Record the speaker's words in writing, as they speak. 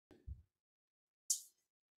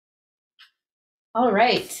All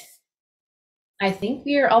right. I think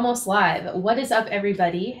we are almost live. What is up,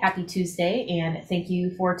 everybody? Happy Tuesday, and thank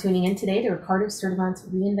you for tuning in today to Ricardo Sturdivant's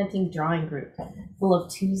Reinventing Drawing Group, full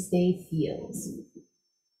of Tuesday feels.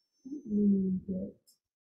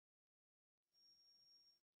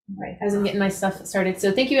 All right, as I'm getting my stuff started.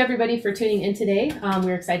 So thank you, everybody, for tuning in today.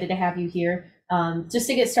 We're excited to have you here. Just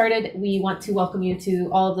to get started, we want to welcome you to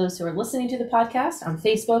all of those who are listening to the podcast on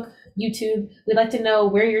Facebook, YouTube. We'd like to know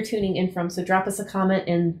where you're tuning in from, so drop us a comment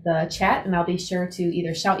in the chat, and I'll be sure to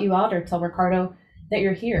either shout you out or tell Ricardo that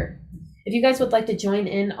you're here. If you guys would like to join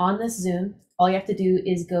in on this Zoom, all you have to do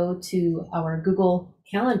is go to our Google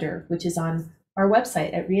Calendar, which is on our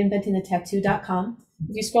website at reinventingthetattoo.com.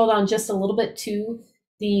 If you scroll down just a little bit to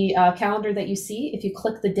the calendar that you see, if you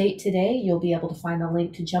click the date today, you'll be able to find the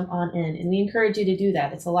link to jump on in, and we encourage you to do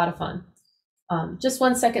that. It's a lot of fun. Just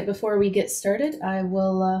 1 second before we get started, I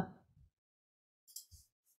will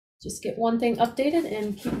just get one thing updated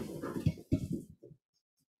and keep.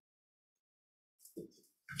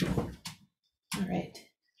 All right.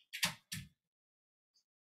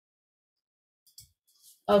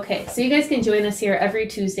 Okay, so you guys can join us here every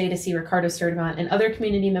Tuesday to see Ricardo Sturdivant and other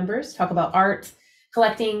community members talk about art,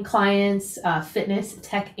 collecting, clients, fitness,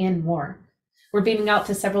 tech, and more. We're beaming out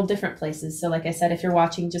to several different places. So like I said, if you're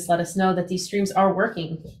watching, just let us know that these streams are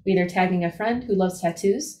working, either tagging a friend who loves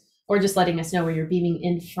tattoos or just letting us know where you're beaming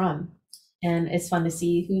in from. And it's fun to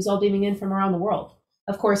see who's all beaming in from around the world.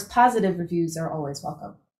 Of course, positive reviews are always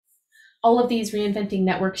welcome. All of these Reinventing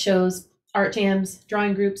Network shows, art jams,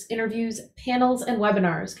 drawing groups, interviews, panels, and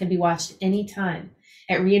webinars can be watched anytime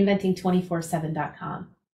at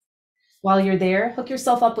reinventing247.com. While you're there, hook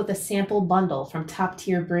yourself up with a sample bundle from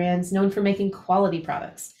top-tier brands known for making quality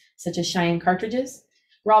products, such as Cheyenne cartridges,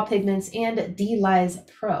 raw pigments, and D-Lyes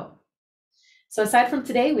Pro. So aside from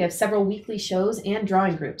today, we have several weekly shows and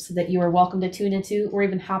drawing groups that you are welcome to tune into or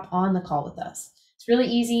even hop on the call with us. It's really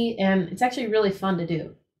easy, and it's actually really fun to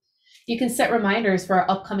do. You can set reminders for our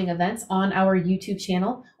upcoming events on our YouTube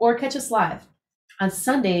channel or catch us live. On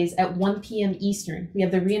Sundays at 1 p.m. Eastern, we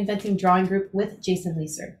have the Reinventing Drawing Group with Jason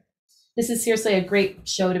Leeser. This is seriously a great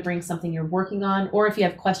show to bring something you're working on, or if you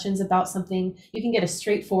have questions about something, you can get a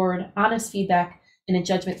straightforward, honest feedback in a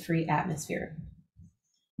judgment-free atmosphere.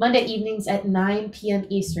 Monday evenings at 9 p.m.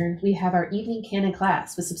 Eastern, we have our evening canon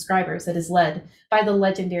class with subscribers that is led by the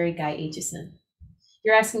legendary Guy Aitchison.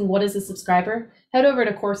 You're asking, what is a subscriber? Head over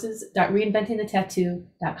to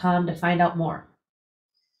courses.reinventingthetattoo.com to find out more.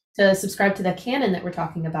 To subscribe to the canon that we're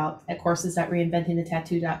talking about at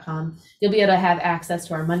courses.reinventingthetattoo.com, you'll be able to have access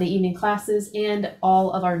to our Monday evening classes and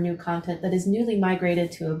all of our new content that is newly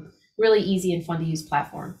migrated to a really easy and fun to use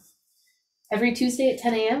platform. Every Tuesday at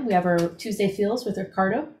 10 a.m., we have our Tuesday Feels with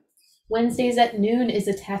Ricardo. Wednesdays at noon is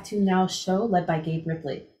a Tattoo Now show led by Gabe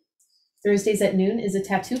Ripley. Thursdays at noon is a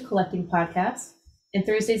tattoo collecting podcast. And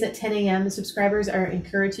Thursdays at 10 a.m., the subscribers are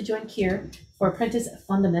encouraged to join Kier for Apprentice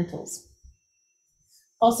Fundamentals.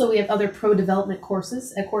 Also, we have other pro development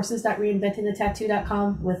courses at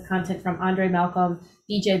courses.reinventingthetattoo.com with content from Andre Malcolm,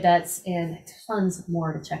 DJ Betts, and tons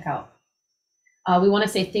more to check out. We want to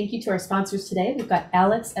say thank you to our sponsors today. We've got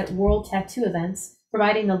Alex at World Tattoo Events,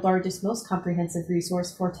 providing the largest, most comprehensive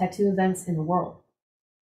resource for tattoo events in the world.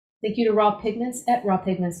 Thank you to Raw Pigments at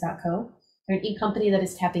rawpigments.co. They're an e-company that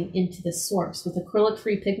is tapping into the source with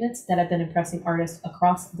acrylic-free pigments that have been impressing artists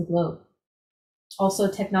across the globe.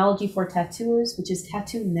 Also, Technology for Tattooers, which is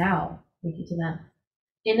Tattoo Now. Thank you to them.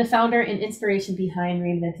 And the founder and inspiration behind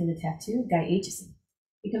Reinventing the Tattoo, Guy Aitchison.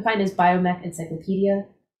 You can find his biomech encyclopedia,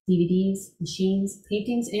 DVDs, machines,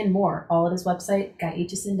 paintings, and more, all at his website,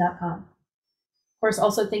 guyaitchison.com. Of course,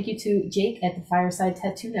 also thank you to Jake at the Fireside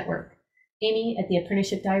Tattoo Network, Amy at the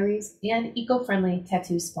Apprenticeship Diaries, and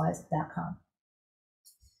ecofriendlytattoosupplies.com.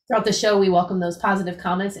 Throughout the show, we welcome those positive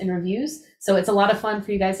comments and reviews, so it's a lot of fun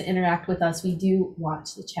for you guys to interact with us. We do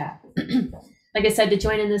watch the chat. Like I said, to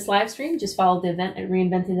join in this live stream, just follow the event at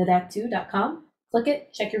reinventingthetattoo.com, click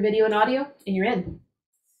it, check your video and audio, and you're in.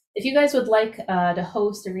 If you guys would like to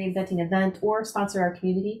host a Reinventing event or sponsor our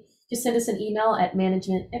community, just send us an email at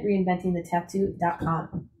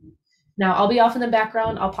management@reinventingthetattoo.com. Now, I'll be off in the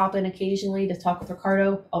background. I'll pop in occasionally to talk with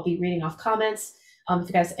Ricardo. I'll be reading off comments. If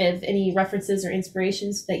you guys have any references or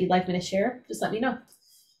inspirations that you'd like me to share, just let me know.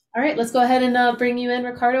 All right, let's go ahead and bring you in,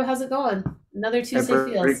 Ricardo. How's it going? Another Tuesday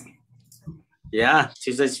Feels. Yeah,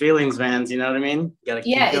 Tuesday's feelings, man. You know what I mean? Gotta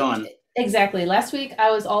keep going. Exactly. Last week,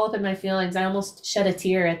 I was all up in my feelings. I almost shed a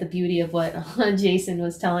tear at the beauty of what Jason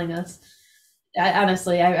was telling us.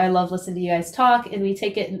 Honestly, I love listening to you guys talk, and we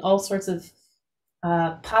take it in all sorts of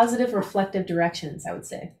positive, reflective directions, I would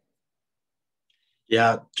say.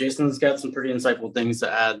 Yeah, Jason's got some pretty insightful things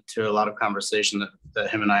to add to a lot of conversation that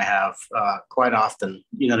him and I have quite often.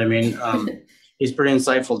 You know what I mean? He's pretty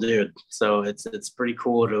insightful dude. So it's pretty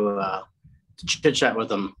cool to chit chat with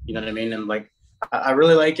him. You know what I mean? And like, I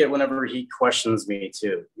really like it whenever he questions me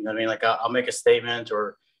too. You know what I mean? Like I'll make a statement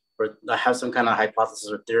or I have some kind of hypothesis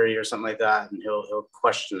or theory or something like that, and he'll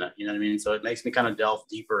question it. You know what I mean? So it makes me kind of delve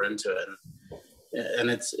deeper into it. And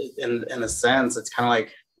it's in a sense, it's kind of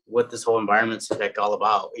like what this whole environment's like all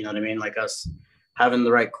about. You know what I mean? Like us having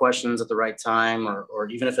the right questions at the right time, or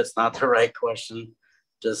even if it's not the right question,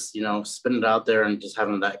 just, you know, spitting it out there and just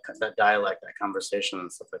having that dialect, that conversation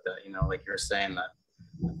and stuff like that. You know, like you're saying, that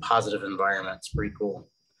positive environment. It's pretty cool.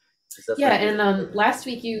 Yeah, and last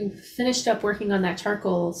week you finished up working on that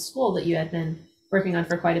charcoal school that you had been working on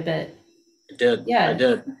for quite a bit. I did. Yeah. I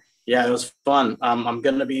did. Yeah, it was fun. I'm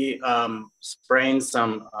going to be spraying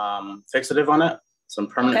some fixative on it, some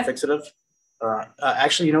permanent fixative.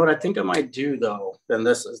 Actually, you know what I think I might do though, and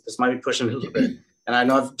this might be pushing it a little bit. And I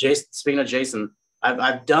know speaking of Jason,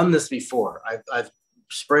 I've done this before. I've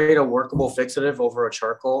sprayed a workable fixative over a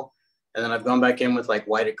charcoal, and then I've gone back in with like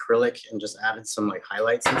white acrylic and just added some like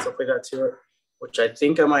highlights and stuff like that to it, which I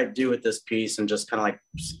think I might do with this piece, and just kind of like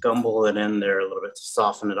scumble it in there a little bit to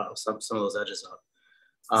soften it up, some of those edges up.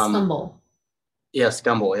 Scumble. Yeah,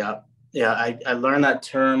 scumble. Yeah. Yeah. I learned that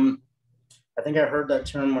term. I think I heard that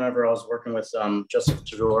term whenever I was working with Joseph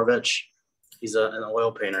Todorovic. He's an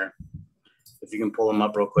oil painter. If you can pull him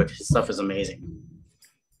up real quick, his stuff is amazing.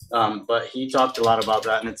 But he talked a lot about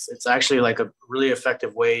that, and it's actually like a really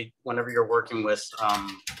effective way whenever you're working with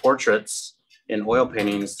portraits in oil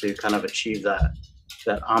paintings to kind of achieve that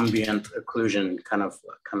ambient occlusion kind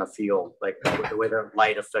of feel, like the way that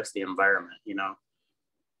light affects the environment, you know.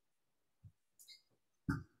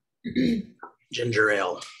 Ginger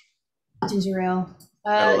ale.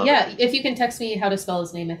 Yeah, if you can text me how to spell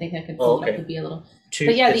his name, I think I could pull it up. Could be a little.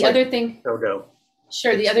 But yeah, the other thing.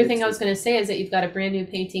 Sure. The other thing I was going to say is that you've got a brand new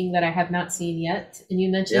painting that I have not seen yet, and you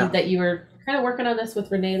mentioned that you were kind of working on this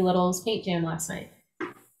with Renee Little's paint jam last night.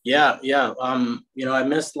 Yeah. You know, I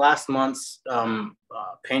missed last month's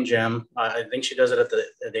paint jam. I think she does it at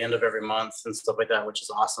the end of every month and stuff like that, which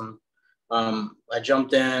is awesome. I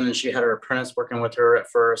jumped in, and she had her apprentice working with her at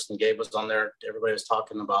first, and Gabe was on there. Everybody was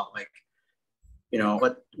talking about, like, you know,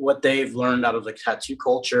 what they've learned out of the tattoo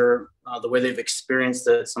culture, the way they've experienced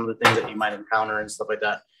it, some of the things that you might encounter and stuff like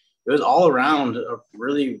that. It was all around a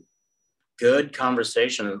really good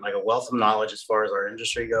conversation, like a wealth of knowledge as far as our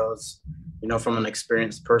industry goes. You know, from an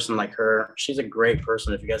experienced person like her. She's a great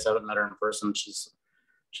person. If you guys haven't met her in person,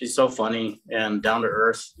 she's so funny and down to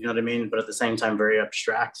earth. You know what I mean? But at the same time, very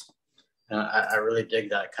abstract. And I really dig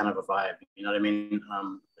that kind of a vibe. You know what I mean?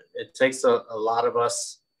 It takes a lot of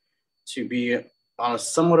us to be on a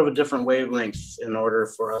somewhat of a different wavelength in order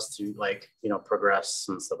for us to, like, you know, progress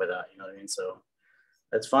and stuff like that. You know what I mean? So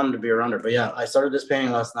it's fun to be around her. But yeah, I started this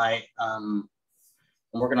painting last night. I'm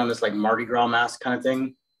working on this like Mardi Gras mask kind of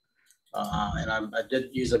thing. And I did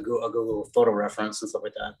use a Google photo reference and stuff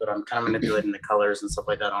like that, but I'm kind of manipulating the colors and stuff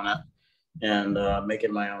like that on it, and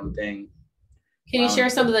making my own thing. Can you share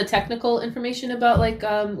some of the technical information about like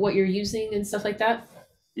what you're using and stuff like that?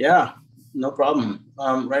 Yeah, no problem.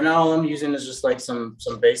 Right now all I'm using is just like some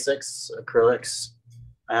basics, acrylics.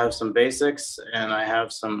 I have some basics, and I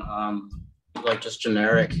have some like just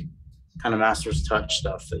generic kind of master's touch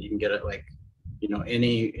stuff that you can get at, like, you know,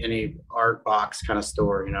 any art box kind of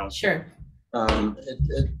store, you know. Sure.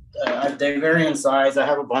 They vary in size. I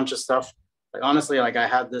have a bunch of stuff. Like, honestly, like I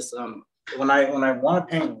had this when I want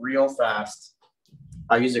to paint real fast,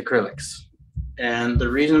 I use acrylics. And the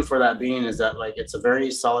reason for that being is that, like, it's a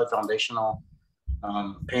very solid foundational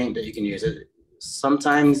paint that you can use. It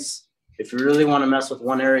sometimes, if you really want to mess with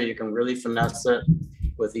one area, you can really finesse it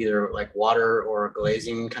with either like water or a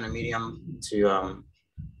glazing kind of medium to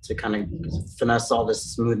kind of finesse all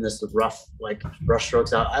this smoothness with rough, like, brush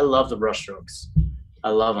strokes out. I love the brush strokes. I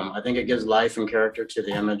love them. I think it gives life and character to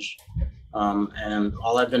the image. And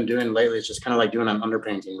all I've been doing lately is just kind of like doing an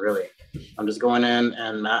underpainting, really. I'm just going in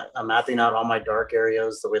and I'm mapping out all my dark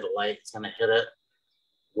areas, the way the light is going to hit it,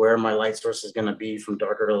 where my light source is going to be from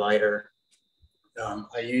darker to lighter.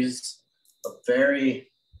 I use a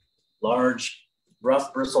very large,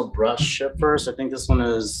 rough bristled brush at first. I think this one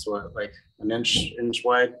is like an inch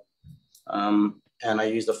wide. And I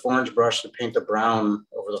used a 4-inch brush to paint the brown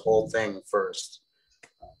over the whole thing first.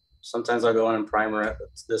 Sometimes I'll go in and primer it, but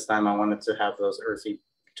this time I wanted to have those earthy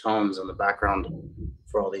tones in the background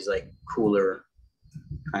for all these like cooler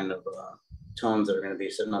kind of tones that are going to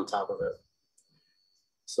be sitting on top of it.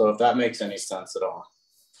 So if that makes any sense at all,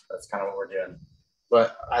 that's kind of what we're doing.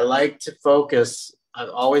 But I like to focus I've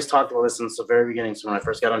always talked about this since the very beginning. So when I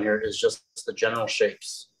first got on here, is just the general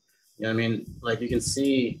shapes. You know what I mean? Like you can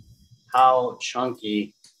see how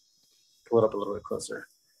chunky, pull it up a little bit closer.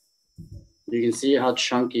 You can see how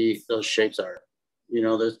chunky those shapes are. You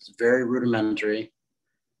know, that's very rudimentary.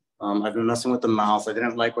 I've been messing with the mouth. I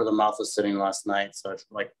didn't like where the mouth was sitting last night, so I've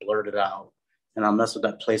like blurred it out. And I'll mess with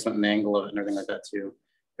that placement and angle of it and everything like that too.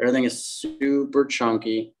 Everything is super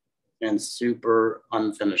chunky and super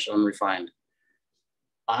unfinished, unrefined.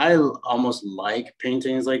 I almost like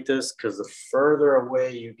paintings like this because the further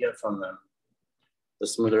away you get from them, the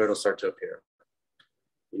smoother it'll start to appear.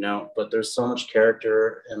 You know, but there's so much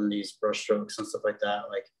character in these brush strokes and stuff like that.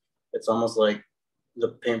 Like it's almost like the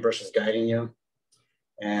paintbrush is guiding you,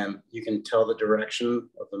 and you can tell the direction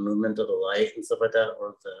of the movement of the light and stuff like that,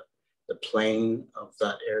 or the plane of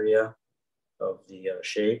that area of the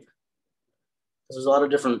shape. There's a lot of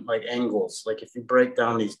different like angles. Like if you break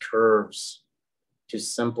down these curves to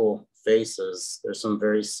simple faces, there's some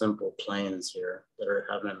very simple planes here that are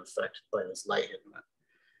having an effect by this light hitting it.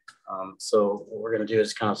 So what we're going to do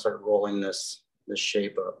is kind of start rolling this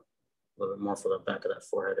shape up a little bit more for the back of that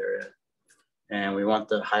forehead area. And we want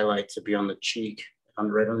the highlight to be on the cheek,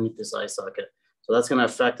 right underneath this eye socket. So that's going to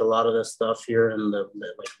affect a lot of this stuff here and the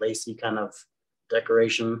like lacy kind of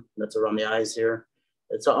decoration that's around the eyes here.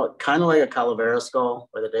 It's all kind of like a Calavera skull,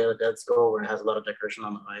 like a Day of the Dead skull, where it has a lot of decoration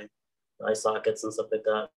on the eye sockets and stuff like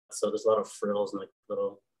that. So there's a lot of frills and like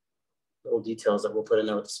little details that we'll put in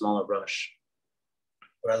there with a smaller brush.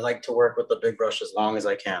 But I like to work with the big brush as long as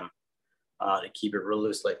I can to keep it real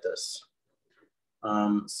loose like this.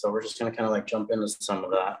 So we're just gonna kind of like jump into some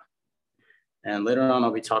of that. And later on,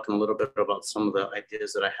 I'll be talking a little bit about some of the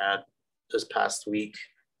ideas that I had this past week,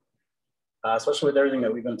 especially with everything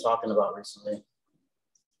that we've been talking about recently.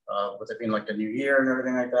 With it being like the new year and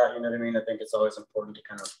everything like that, you know what I mean? I think it's always important to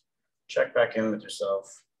kind of check back in with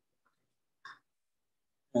yourself.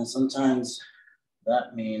 And sometimes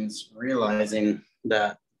that means realizing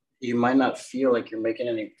that you might not feel like you're making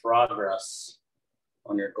any progress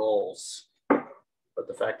on your goals. But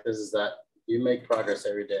the fact is that you make progress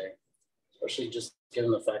every day, especially just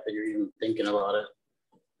given the fact that you're even thinking about it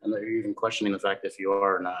and that you're even questioning the fact if you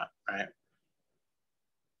are or not, right?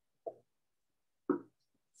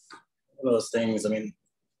 One of those things, I mean,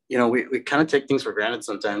 you know, we kind of take things for granted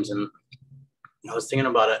sometimes. And I was thinking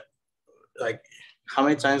about it, like, how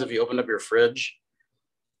many times have you opened up your fridge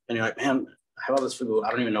and you're like, man, I have all this food,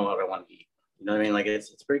 I don't even know what I want to eat. You know what I mean? Like,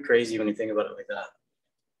 it's pretty crazy when you think about it like that,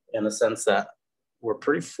 in the sense that we're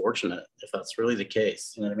pretty fortunate if that's really the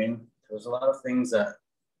case. You know what I mean? There's a lot of things that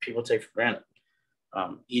people take for granted.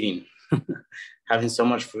 Eating, having so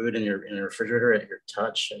much food in your refrigerator at your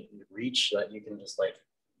touch and your reach that you can just like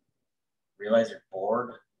realize you're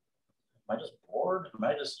bored. Am I just bored? Am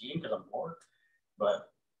I just eating because I'm bored? But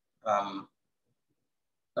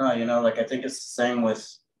you know, like I think it's the same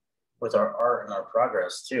with our art and our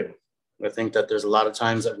progress too. I think that there's a lot of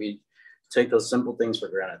times that we take those simple things for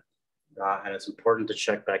granted, and it's important to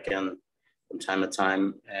check back in from time to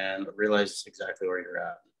time and realize exactly where you're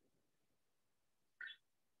at.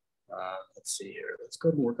 Let's see here. Let's go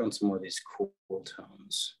ahead and work on some more of these cool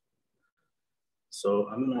tones. So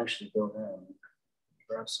I'm gonna actually go ahead and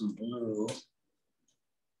grab some blue. Let's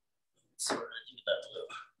see where I do that blue.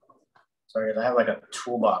 Sorry, I have like a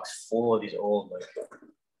toolbox full of these old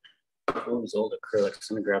acrylics.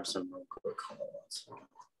 I'm gonna grab some real quick.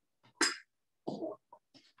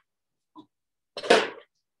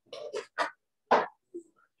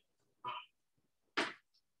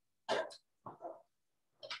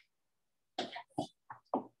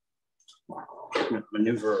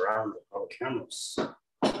 Maneuver around all the cameras. I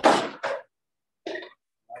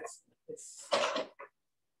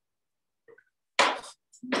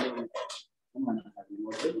might not have any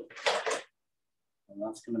more video, and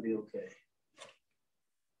that's going to be okay.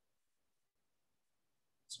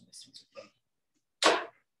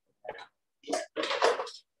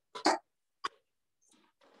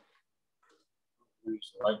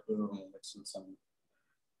 Use the light blue and mix in some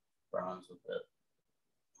browns with it.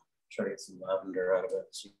 Try to get some lavender out of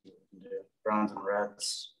it, see what we can do. Browns and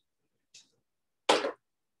reds. I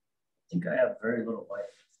think I have very little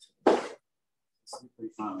white. It's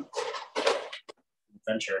pretty fun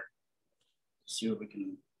adventure. See what we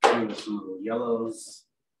can do with some of the yellows,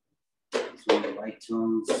 some of the light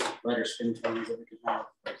tones, lighter skin tones that we can have,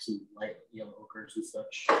 like some light yellow ochres and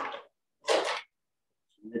such.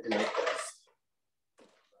 Manipulate those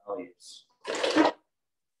values. All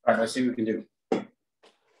right, let's see what we can do.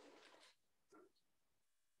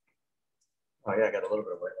 Oh yeah, I got a little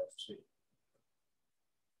bit of white left, sweet.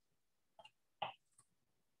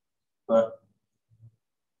 But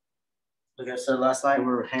like I said last night, we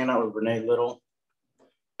were hanging out with Renee Little.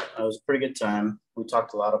 It was a pretty good time. We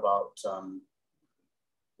talked a lot about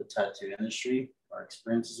the tattoo industry, our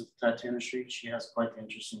experiences with the tattoo industry. She has quite the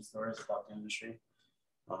interesting stories about the industry.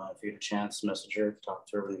 If you get a chance, message her, talk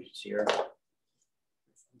to her when you see her,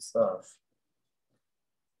 stuff.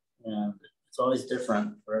 And it's always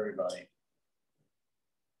different for everybody.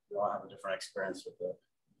 We all have a different experience with it.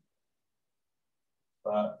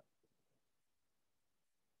 But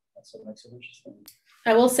that's what makes it interesting.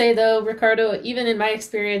 I will say though, Ricardo, even in my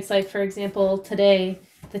experience, like for example, today,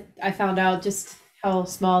 that I found out just how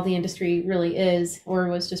small the industry really is, or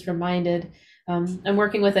was just reminded. I'm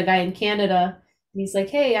working with a guy in Canada, and he's like,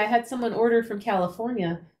 "Hey, I had someone order from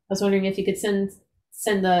California. I was wondering if you could send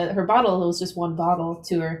her bottle. It was just one bottle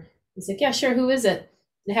to her." He's like, "Yeah, sure. Who is it?"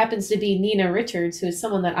 It happens to be Nina Richards, who is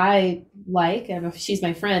someone that I like. I don't know if she's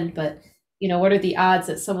my friend, but you know, what are the odds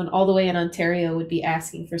that someone all the way in Ontario would be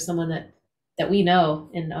asking for someone that we know?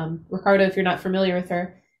 And Ricardo, if you're not familiar with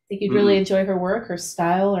her, I think you'd really enjoy her work, her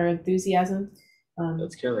style, her enthusiasm.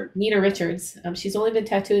 That's killer. Nina Richards. She's only been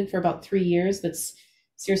tattooing for about 3 years, but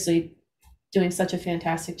seriously doing such a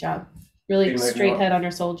fantastic job. Really straight head on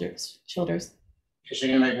her shoulders. Is she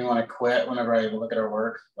gonna make me want to quit whenever I look at her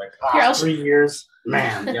work? Like, Here, 3 years,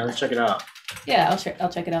 man. Yeah, let's check it out. Yeah, I'll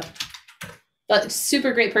check it out. But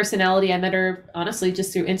super great personality. I met her honestly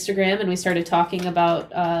just through Instagram, and we started talking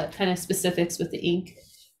about kind of specifics with the ink.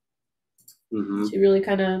 She really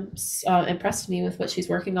kind of impressed me with what she's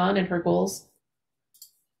working on and her goals.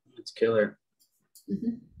 It's killer.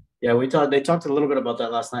 Yeah, they talked a little bit about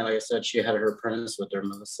that last night. Like I said, she had her apprentice with her,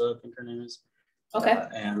 Melissa, I think her name is. Okay.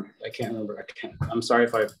 And I can't remember. I'm sorry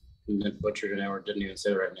if I butchered her name or didn't even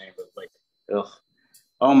say the right name, but like, ugh.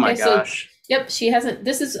 Oh my gosh. So, yep, she hasn't.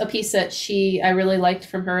 This is a piece that I really liked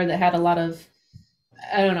from her that had a lot of,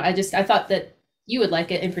 I don't know. I thought that you would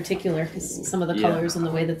like it in particular because some of the colors and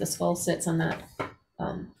the way that the skull sits on that,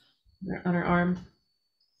 on her arm.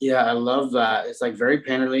 Yeah, I love that. It's like very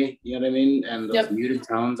painterly, you know what I mean? And those muted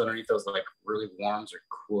tones underneath those like really warms are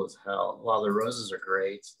cool as hell. Wow, the roses are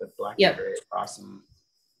great. The black is great. Awesome.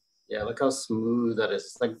 Yeah, look how smooth that is.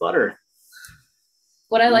 It's like butter.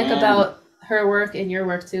 What I like about her work and your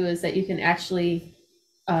work too is that you can actually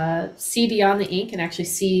see beyond the ink and actually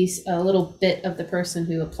see a little bit of the person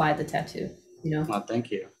who applied the tattoo, you know? Oh, thank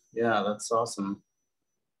you. Yeah, that's awesome.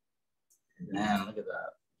 Man, look at that.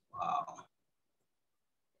 Wow.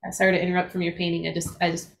 Sorry to interrupt from your painting. I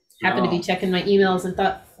just happened to be checking my emails and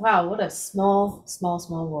thought, wow, what a small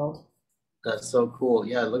world. That's so cool.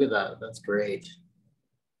 Yeah, look at that. That's great.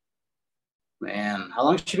 Man, how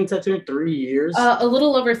long has she been tattooing? 3 years? A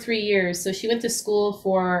little over 3 years. So she went to school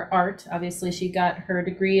for art. Obviously, she got her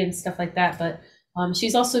degree and stuff like that. But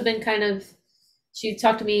she's also been she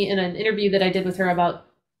talked to me in an interview that I did with her about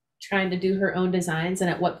trying to do her own designs and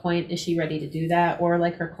at what point is she ready to do that, or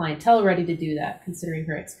like her clientele ready to do that considering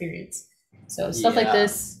her experience. So stuff like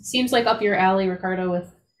this seems like up your alley, Ricardo,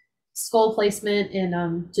 with skull placement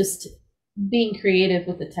and just being creative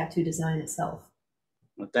with the tattoo design itself.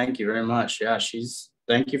 Well, thank you very much. Yeah,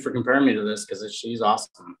 thank you for comparing me to this because she's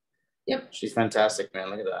awesome. Yep. She's fantastic,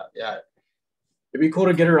 man. Look at that. Yeah. It'd be cool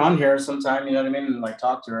to get her on here sometime, you know what I mean? And like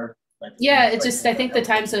talk to her. Like, yeah, it's just, I think the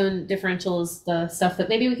time zone differential is the stuff that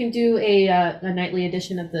maybe we can do a nightly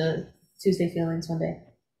edition of the Tuesday Feelings one day.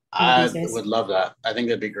 I would love that. I think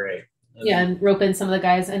that'd be great. Yeah, and rope in some of the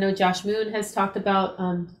guys. I know Josh Moon has talked about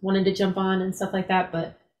wanting to jump on and stuff like that,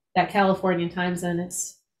 but that Californian time zone,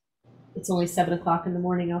 it's only 7 o'clock in the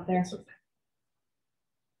morning out there.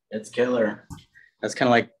 It's killer. That's kind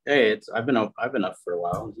of like, hey, I've been up for a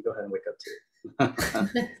while. You go ahead and wake up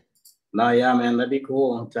too. No, yeah, man, that'd be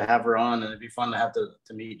cool to have her on, and it'd be fun to have to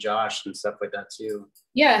meet Josh and stuff like that too.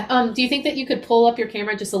 Yeah. Do you think that you could pull up your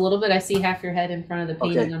camera just a little bit? I see half your head in front of the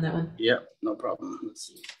painting on that one. Yep, no problem. Let's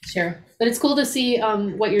see. Sure, but it's cool to see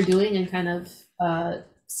what you're doing and kind of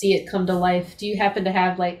see it come to life. Do you happen to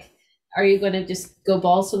have are you going to just go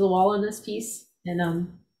balls to the wall on this piece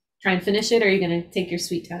and try and finish it, or are you going to take your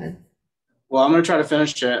sweet time? Well, I'm going to try to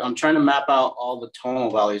finish it. I'm trying to map out all the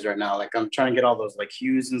tonal values right now. Like I'm trying to get all those like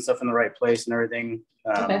hues and stuff in the right place and everything.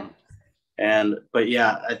 Okay. But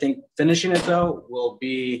yeah, I think finishing it though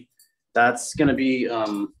that's going to be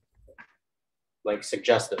like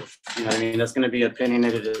suggestive. You know what I mean? That's going to be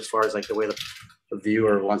opinionated as far as like the way the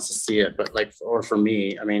viewer wants to see it. But like, or for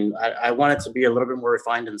me, I mean, I want it to be a little bit more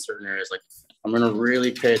refined in certain areas. Like I'm going to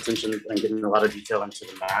really pay attention and getting a lot of detail into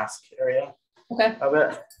the mask area of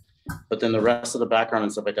it. But then the rest of the background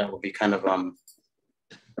and stuff like that will be kind of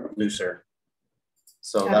looser.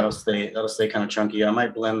 So that'll stay kind of chunky. I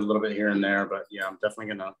might blend a little bit here and there, but yeah, I'm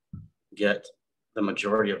definitely gonna get the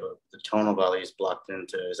majority of the tonal values blocked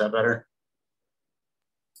into. Is that better?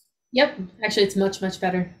 Yep. Actually, it's much, much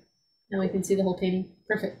better. Now we can see the whole painting.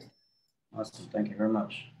 Perfect. Awesome. Thank you very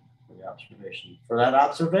much for the observation. For that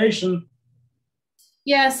observation.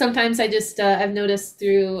 Yeah, sometimes I just, I've noticed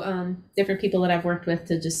through different people that I've worked with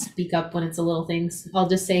to just speak up when it's the little things. I'll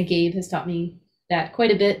just say Gabe has taught me that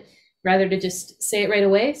quite a bit, rather to just say it right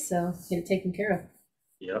away. So get it taken care of.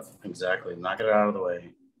 Yep, exactly. Knock it out of the way.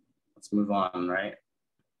 Let's move on, right?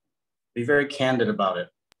 Be very candid about it.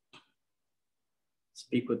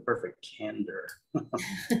 Speak with perfect candor.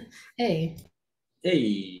 Hey.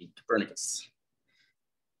 Hey, Copernicus.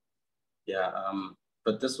 Yeah,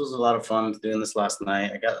 but this was a lot of fun doing this last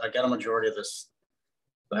night. I got a majority of this.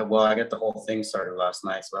 Well, I got the whole thing started last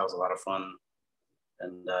night, so that was a lot of fun.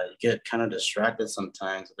 And you get kind of distracted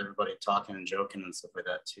sometimes with everybody talking and joking and stuff like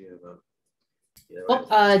that too. But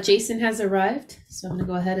well, Jason has arrived, so I'm gonna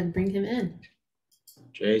go ahead and bring him in.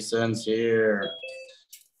 Jason's here.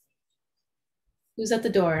 Who's at the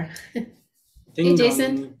door? Hey,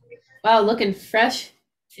 Jason. Wow, looking fresh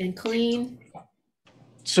and clean.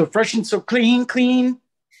 So fresh and so clean.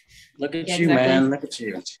 Look at you, exactly. Man. Look at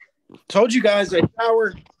you. Told you guys, I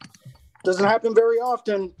shower. Doesn't happen very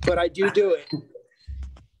often, but I do it.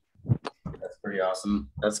 That's pretty awesome.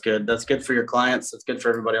 That's good. That's good for your clients. That's good for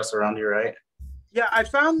everybody else around you, right? Yeah, I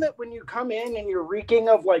found that when you come in and you're reeking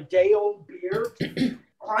of like day-old beer,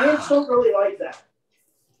 clients don't really like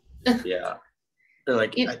that. Yeah. They're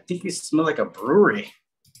like, I think you smell like a brewery.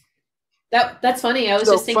 That's funny. I was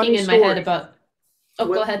just thinking in my head about,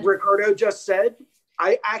 go ahead. Ricardo just said,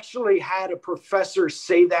 I actually had a professor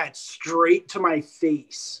say that straight to my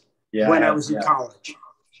face when I was in college.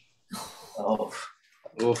 Oh.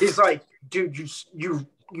 He's like, dude,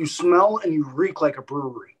 you smell and you reek like a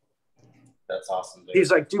brewery. That's awesome, dude.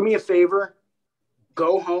 He's like, do me a favor,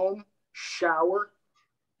 go home, shower,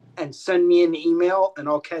 and send me an email, and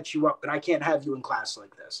I'll catch you up. But I can't have you in class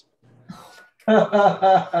like this.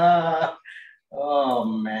 Oh,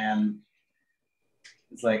 man.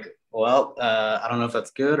 It's like, well, I don't know if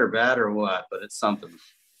that's good or bad or what, but it's something.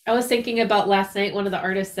 I was thinking about last night, one of the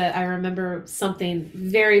artists that I remember something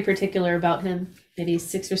very particular about him, maybe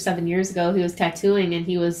 6 or 7 years ago. He was tattooing and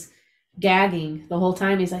he was gagging the whole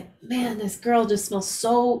time. He's like, man, this girl just smells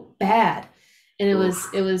so bad. And it was,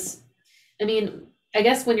 I mean, I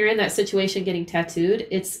guess when you're in that situation getting tattooed,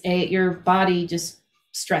 your body just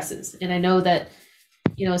stresses. And I know that,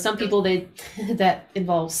 some people that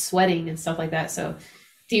involves sweating and stuff like that. So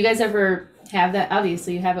do you guys ever have that?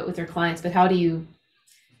 Obviously you have it with your clients, but how do you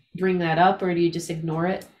bring that up, or do you just ignore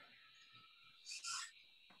it?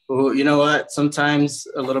 Well, you know what? Sometimes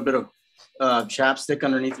a little bit of chapstick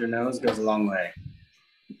underneath your nose goes a long way.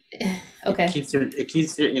 Okay. It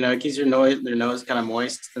keeps your nose kind of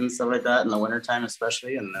moist and stuff like that in the wintertime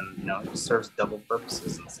especially, and then it serves double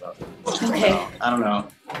purposes and stuff. Okay. So, I don't know.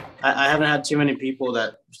 I haven't had too many people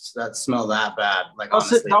that smell that bad. Like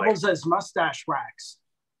honestly, it doubles as mustache wax.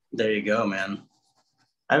 There you go, man.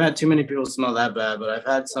 I haven't had too many people smell that bad, but I've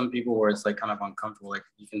had some people where it's like kind of uncomfortable. Like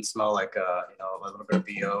you can smell like a little bit of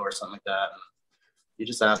BO or something like that. And you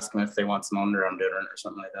just ask them if they want some underarm deodorant or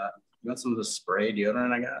something like that. You want some of the spray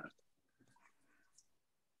deodorant I got?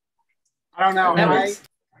 I don't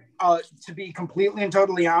know. To be completely and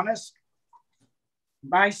totally honest,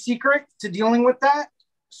 my secret to dealing with that: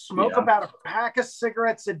 smoke about a pack of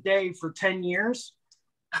cigarettes a day for 10 years.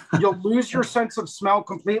 You'll lose your sense of smell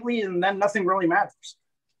completely, and then nothing really matters.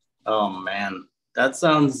 Oh man, that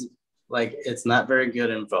sounds like it's not very good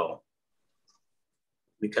info.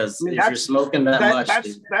 Because if you're smoking that much,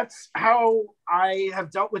 that's how I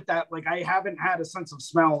have dealt with that. Like I haven't had a sense of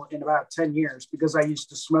smell in about 10 years because I used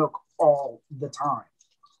to smoke all the time.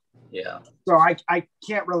 Yeah. So I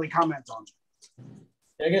can't really comment on it.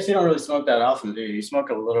 I guess you don't really smoke that often, do you? You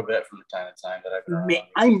smoke a little bit from time to time.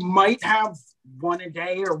 I might have one a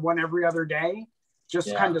day or one every other day,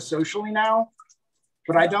 just kind of socially now.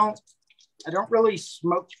 But I don't really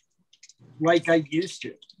smoke like I used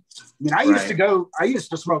to. I mean, I used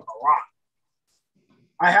to smoke a lot.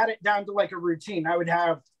 I had it down to like a routine. I would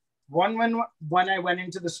have one when I went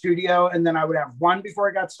into the studio, and then I would have one before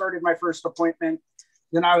I got started my first appointment.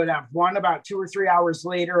 Then I would have one about 2 or 3 hours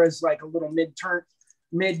later as like a little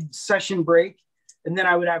mid-session break. And then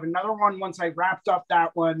I would have another one once I wrapped up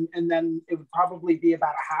that one. And then it would probably be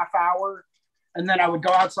about a half hour. And then I would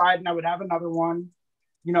go outside and I would have another one,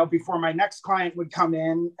 before my next client would come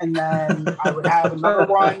in. And then I would have another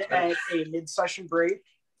one at a mid-session break.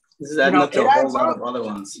 This is adding up to a whole lot of other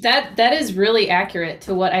ones. That is really accurate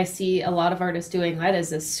to what I see a lot of artists doing. That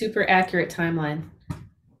is a super accurate timeline.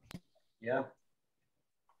 Yeah.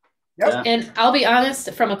 Yep. Yeah. And I'll be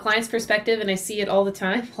honest, from a client's perspective, and I see it all the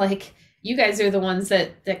time, like you guys are the ones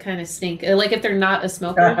that kind of stink. Like if they're not a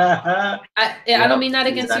smoker. I don't mean that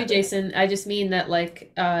against you, Jason. I just mean that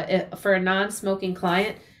like for a non-smoking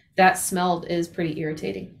client, that smell is pretty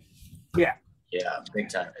irritating. Yeah. Yeah, big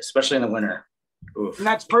time, especially in the winter. Oof. And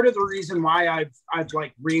that's part of the reason why I've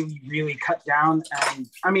like really cut down. And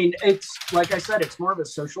I mean, it's like I said, it's more of a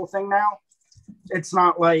social thing now. It's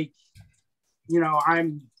not like, you know,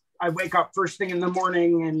 I wake up first thing in the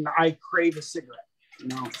morning and I crave a cigarette. You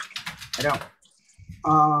know, I don't.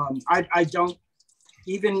 I don't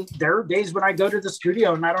even. There are days when I go to the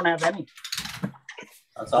studio and I don't have any.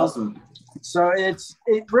 That's awesome. So it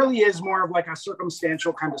really is more of like a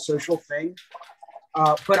circumstantial kind of social thing.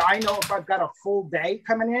 But I know if I've got a full day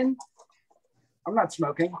coming in, I'm not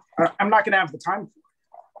smoking. I'm not going to have the time for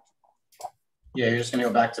it. Yeah, you're just going to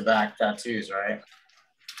go back to back tattoos, right?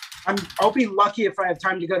 I'll be lucky if I have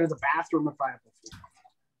time to go to the bathroom if I have to.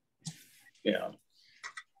 Yeah.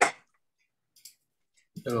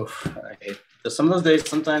 Oof. I hate some of those days.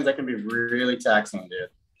 Sometimes that can be really taxing, dude.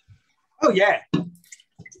 Oh yeah.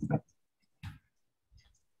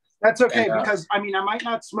 That's okay, because I mean, I might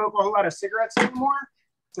not smoke a whole lot of cigarettes anymore,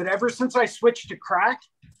 but ever since I switched to crack,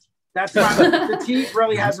 that's not the teeth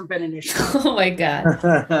really hasn't been an issue. Oh my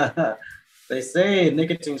God. They say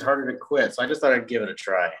nicotine's harder to quit, so I just thought I'd give it a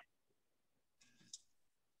try.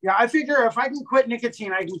 Yeah, I figure if I can quit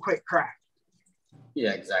nicotine, I can quit crack.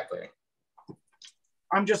 Yeah, exactly.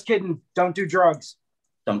 I'm just kidding. Don't do drugs.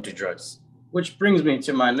 Don't do drugs. Which brings me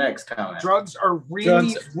to my next comment. Drugs are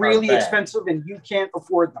really expensive and you can't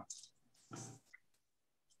afford them.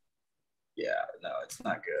 Yeah, no, it's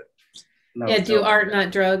not good. No, yeah, do art,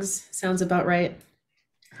 not drugs. Sounds about right.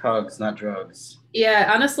 Hugs, not drugs.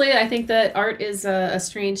 Yeah, honestly, I think that art is a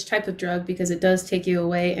strange type of drug because it does take you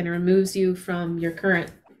away and it removes you from your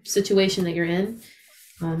current situation that you're in.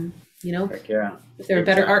 You know, Heck yeah. If there are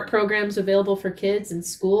better art programs available for kids in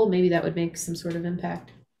school, maybe that would make some sort of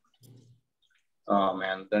impact. Oh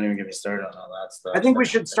man, don't even get me started on all that stuff. I think we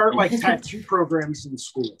should start like tattoo programs in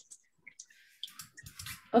school.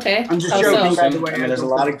 Okay. I'm just joking, by the way. I mean, there's a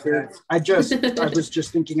lot of kids. I was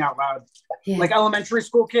just thinking out loud. Yeah. Like elementary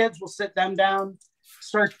school kids, we'll sit them down,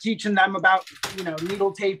 start teaching them about, you know,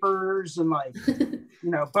 needle tapers and like, you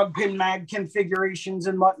know, bug pin mag configurations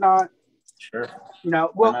and whatnot. Sure. You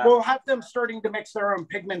know, we'll have them starting to mix their own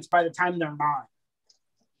pigments by the time they're 9.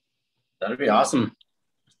 That'd be awesome.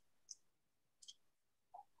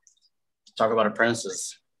 Talk about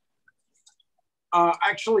apprentices.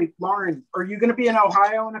 Actually, Lauren, are you going to be in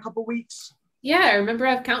Ohio in a couple weeks? Yeah, I remember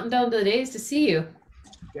I'm counting down the days to see you.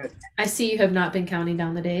 Good. I see you have not been counting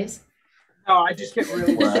down the days. No, I just get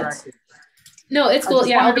really distracted. No, it's cool.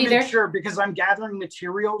 Yeah, I'll be there. Sure, because I'm gathering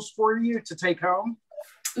materials for you to take home.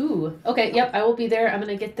 Ooh, okay. Yep, I will be there. I'm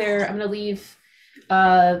going to get there. I'm going to leave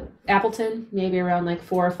Appleton maybe around like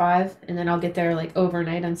 4 or 5, and then I'll get there like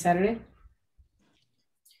overnight on Saturday.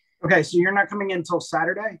 Okay, so you're not coming in until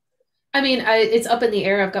Saturday? I mean, it's up in the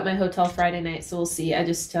air. I've got my hotel Friday night, so we'll see. I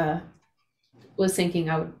just was thinking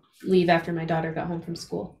I would leave after my daughter got home from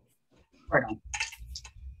school. Right on.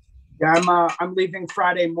 Yeah, I'm leaving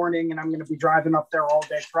Friday morning, and I'm going to be driving up there all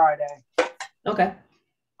day Friday. Okay.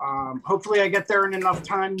 Hopefully I get there in enough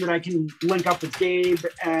time that I can link up with Gabe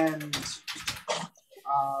and,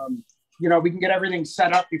 you know, we can get everything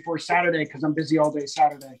set up before Saturday because I'm busy all day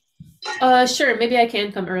Saturday. Sure. Maybe I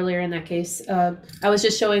can come earlier in that case. I was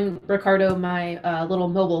just showing Ricardo my little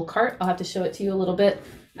mobile cart. I'll have to show it to you a little bit.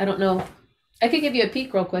 I don't know. I could give you a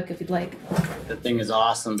peek real quick if you'd like. The thing is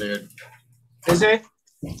awesome, dude. Is it?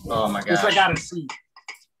 Oh my gosh. I gotta see.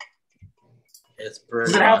 It's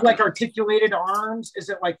pretty. Does it have like articulated arms? Is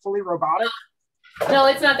it like fully robotic? No,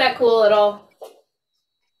 it's not that cool at all.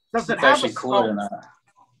 Does it It's have actually a cooler skull? than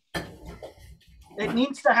that. It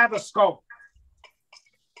needs to have a skull.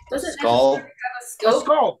 Does it Skull? necessarily have a A scope?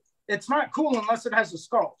 skull. It's not cool unless it has a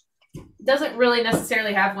skull. Doesn't really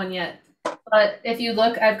necessarily have one yet. But if you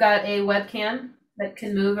look, I've got a webcam that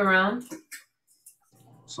can move around.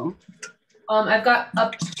 So I've got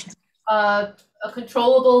a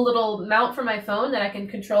controllable little mount for my phone that I can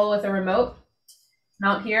control with a remote.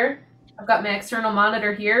 Mount here. I've got my external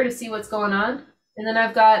monitor here to see what's going on. And then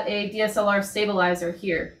I've got a DSLR stabilizer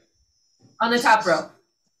here on the top row.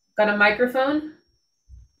 Got a microphone.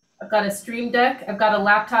 I've got a stream deck. I've got a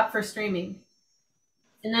laptop for streaming.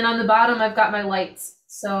 And then on the bottom, I've got my lights.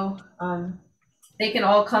 So they can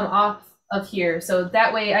all come off of here. So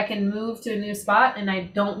that way I can move to a new spot and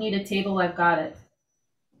I don't need a table. I've got it.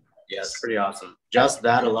 Yeah, it's pretty awesome. Just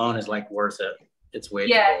that alone is like worth it. It's way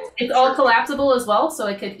Yeah, cool. it's all collapsible as well. So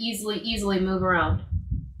it could easily move around.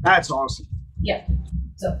 That's awesome. Yeah.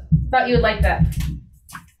 So thought you would like that.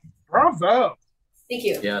 Bravo. Thank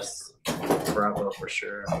you. Yes. Bravo for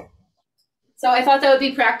sure. So I thought that would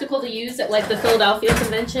be practical to use at like the Philadelphia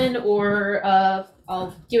convention, or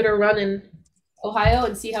I'll give it a run in Ohio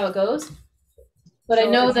and see how it goes. But so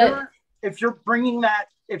I know that if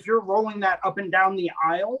you're rolling that up and down the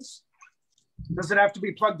aisles, does it have to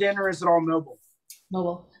be plugged in or is it all mobile?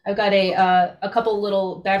 Mobile. I've got a couple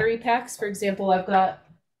little battery packs. For example, I've got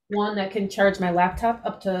one that can charge my laptop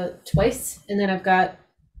up to twice, and then I've got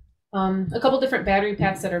a couple different battery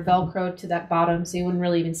packs that are Velcroed to that bottom, so you wouldn't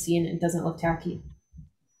really even see it. It doesn't look tacky.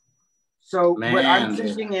 So what I'm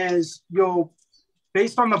thinking is,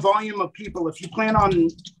 based on the volume of people, if you plan on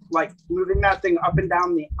like moving that thing up and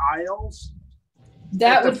down the aisles,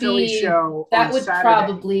 that would be that would Saturday,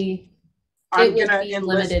 probably. I'm gonna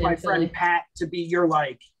enlist my friend Pat to be your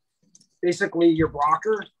basically your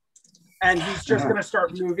blocker, and he's just gonna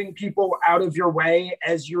start moving people out of your way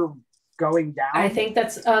as you're going down. I think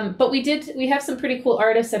that's but we have some pretty cool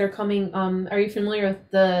artists that are coming. Are you familiar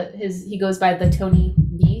with he goes by the Tony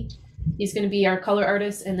B? He's going to be our color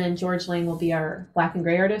artist, and then George Lang will be our black and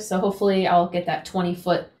gray artist. So hopefully I'll get that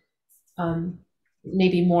 20-foot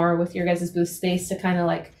maybe more with your guys' booth space to kind of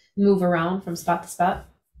like move around from spot to spot.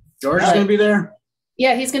 George is going to be there?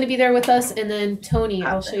 Yeah, he's going to be there with us, and then Tony,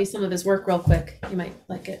 I'll show you some of his work real quick. You might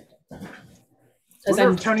like it. I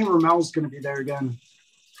wonder if Tony Rommel's going to be there again.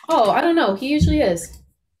 Oh, I don't know. He usually is.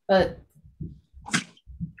 But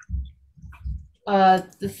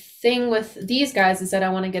the thing with these guys is that I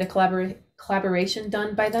want to get a collaboration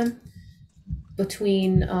done by them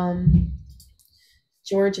between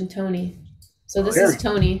George and Tony. So this is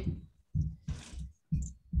Tony.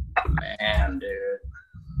 Man, dude.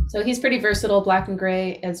 So he's pretty versatile, black and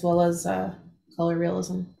gray, as well as color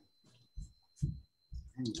realism.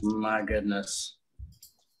 My goodness.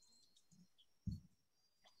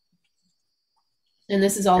 And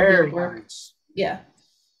this is all healed work. Nice. Yeah.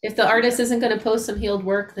 If the artist isn't going to post some healed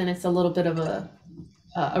work, then it's a little bit of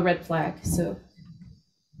a red flag. So.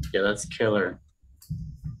 Yeah, that's killer.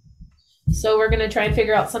 So we're going to try and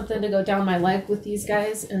figure out something to go down my leg with these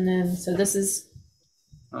guys. And then, so this is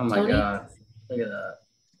Oh my Tony. God. Look at that.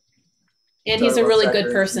 And he's a really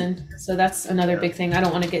good person. So that's another big thing. I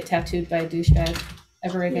don't want to get tattooed by a douchebag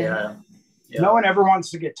ever again. Yeah. No one ever wants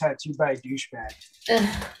to get tattooed by a douchebag.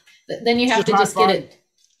 Then you have to just get it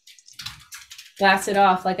blasted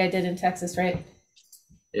off like I did in Texas, right?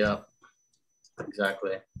 Yeah,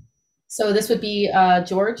 exactly. So this would be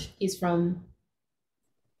George. He's from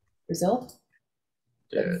Brazil.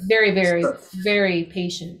 Dude. Very, very, very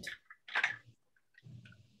patient.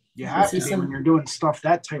 You have to be when you're doing stuff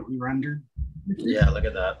that tightly rendered. Yeah, look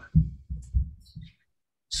at that.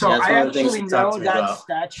 So yeah, I actually know that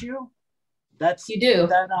statue. You do.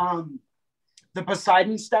 That the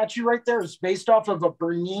Poseidon statue right there is based off of a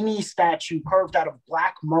Bernini statue carved out of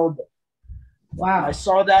black marble. Wow. I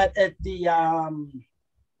saw that at the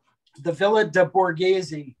Villa de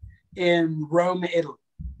Borghese in Rome, Italy.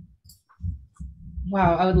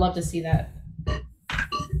 Wow, I would love to see that.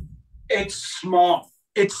 It's small.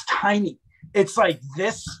 It's tiny. It's like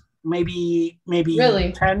this, maybe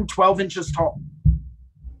really? 10, 12 inches tall.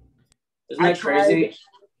 Isn't that crazy?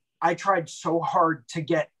 I tried so hard to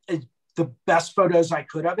get the best photos I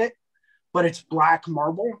could of it, but it's black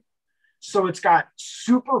marble. So it's got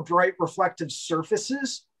super bright reflective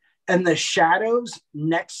surfaces, and the shadows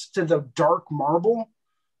next to the dark marble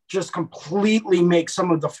just completely make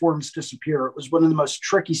some of the forms disappear. It was one of the most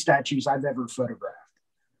tricky statues I've ever photographed.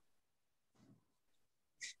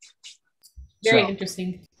 Very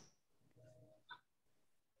interesting.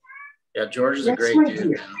 Yeah, George is a great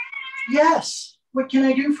dude. Yes. What can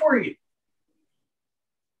I do for you?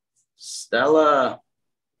 Stella.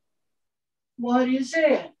 What is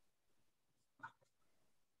it?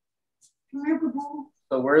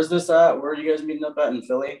 So where's this at? Where are you guys meeting up at in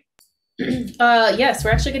Philly? Yes,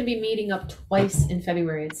 we're actually going to be meeting up twice in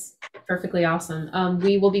February. It's perfectly awesome.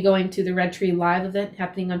 We will be going to the Red Tree Live event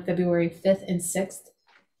happening on February 5th and 6th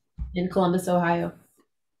in Columbus, Ohio.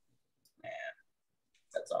 Man,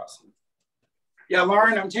 that's awesome. Yeah,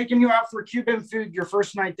 Lauren, I'm taking you out for Cuban food your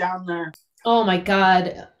first night down there. Oh my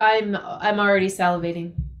God, I'm already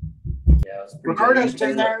salivating. Yeah, Ricardo's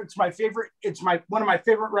been there. It's my favorite. It's one of my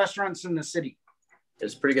favorite restaurants in the city.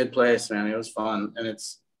 It's a pretty good place, man. It was fun, and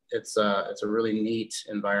it's a really neat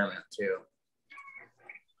environment too.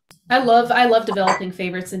 I love developing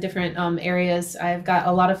favorites in different areas. I've got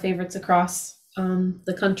a lot of favorites across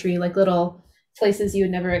the country, like little places you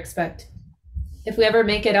would never expect. If we ever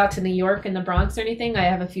make it out to New York and the Bronx or anything, I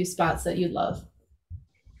have a few spots that you'd love.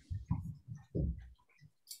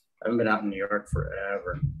 I haven't been out in New York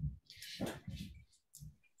forever.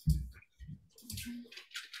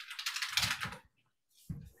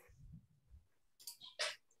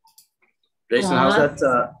 Jason,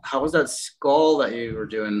 how was that skull that you were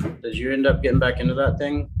doing? Did you end up getting back into that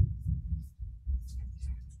thing?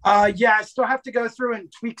 Yeah, I still have to go through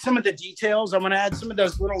and tweak some of the details. I'm going to add some of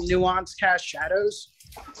those little nuanced cast shadows.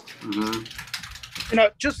 You know,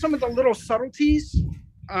 just some of the little subtleties.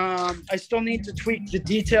 I still need to tweak the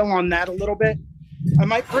detail on that a little bit. I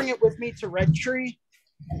might bring it with me to Red Tree.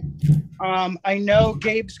 I know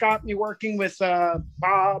Gabe's got me working with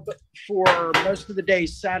Bob for most of the day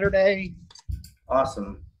Saturday.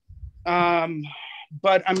 Awesome.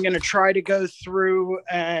 But I'm going to try to go through,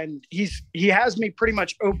 and he has me pretty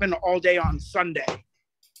much open all day on Sunday.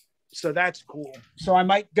 So that's cool. So I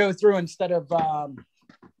might go through, instead of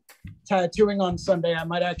tattooing on Sunday, I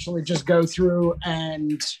might actually just go through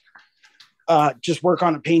and just work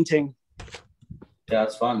on a painting. Yeah,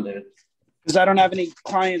 it's fun, dude. Because I don't have any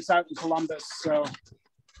clients out in Columbus, so.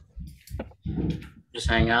 Just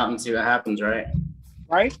hang out and see what happens, right?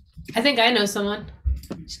 Right? I think I know someone.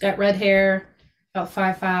 She's got red hair, about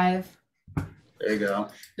 5'5". There you go.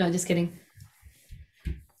 No, just kidding.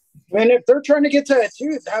 And if they're trying to get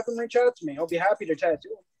tattooed, have them reach out to me. I'll be happy to tattoo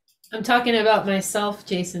them. I'm talking about myself,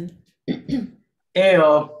 Jason.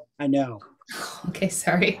 Ayo. I know. Okay,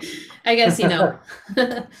 sorry. I guess you know.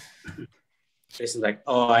 Jason's like,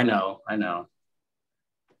 oh, I know.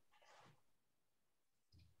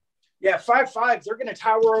 Yeah, 5'5", they're going to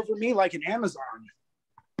tower over me like an Amazon.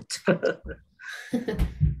 All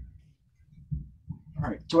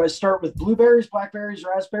right. Do I start with blueberries, blackberries,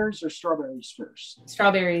 raspberries, or strawberries first?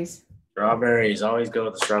 Strawberries. Strawberries. Always go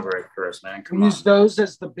with the strawberry first, man. Come on. Use those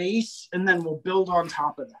as the base, and then we'll build on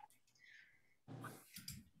top of that.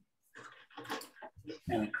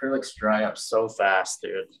 And acrylics dry up so fast,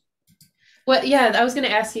 dude. Well, yeah, I was going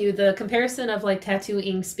to ask you the comparison of like tattoo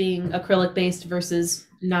inks being acrylic based versus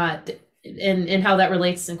not, and how that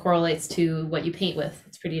relates and correlates to what you paint with.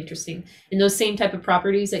 It's pretty interesting. And those same type of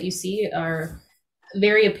properties that you see are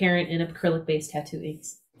very apparent in acrylic based tattoo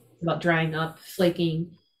inks, about drying up,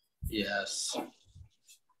 flaking. Yes.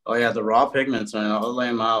 Oh yeah, the raw pigments, man. I'll lay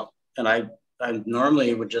them out, and I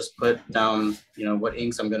normally would just put down, you know, what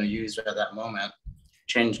inks I'm going to use at that moment.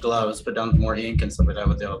 Change gloves, put down more ink and stuff like that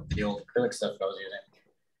with the old acrylic stuff that I was using.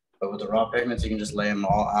 But with the raw pigments, you can just lay them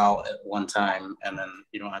all out at one time, and then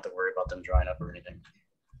you don't have to worry about them drying up or anything.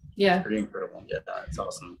 Yeah. It's pretty incredible. Yeah, it's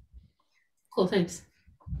awesome. Cool, thanks.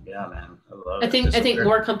 Yeah, man. I love it. I think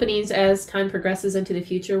more companies, as time progresses into the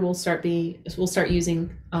future, will start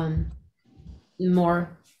using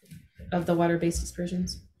more of the water-based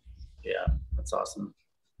dispersions. Yeah, that's awesome.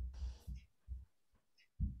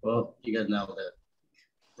 Well, you guys nailed it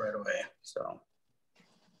right away, so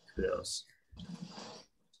kudos.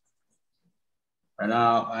 Right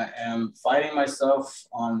now, I am fighting myself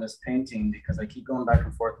on this painting because I keep going back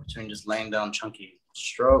and forth between just laying down chunky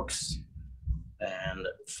strokes and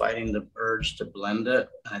fighting the urge to blend it.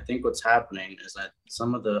 And I think what's happening is that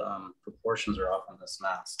some of the proportions are off on this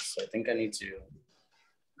mask. So I think I need to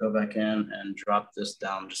go back in and drop this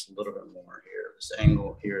down just a little bit more here. This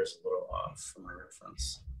angle here is a little off for my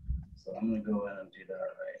reference. So I'm gonna go in and do that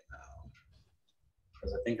right now,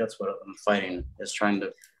 because I think that's what I'm fighting, is trying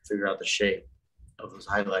to figure out the shape of those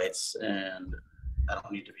highlights, and I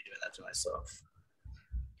don't need to be doing that to myself.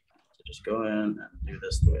 So just go in and do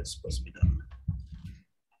this the way it's supposed to be done.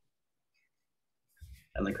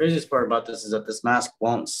 And the craziest part about this is that this mask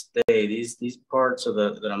won't stay. These parts of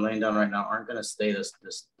that I'm laying down right now aren't gonna stay this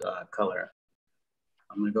color.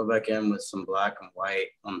 I'm gonna go back in with some black and white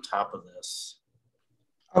on top of this.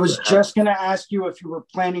 I was just going to ask you if you were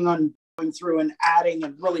planning on going through and adding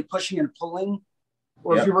and really pushing and pulling,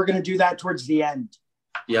 or if you were going to do that towards the end.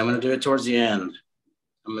 Yeah, I'm going to do it towards the end.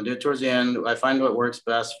 I find what works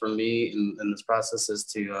best for me in this process is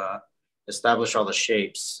to establish all the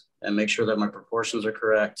shapes and make sure that my proportions are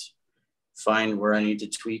correct, find where I need to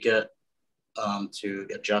tweak it to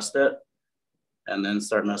adjust it, and then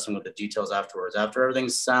start messing with the details afterwards. After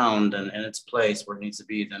everything's sound and in its place where it needs to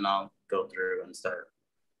be, then I'll go through and start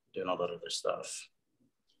doing all that other stuff.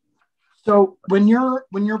 So when you're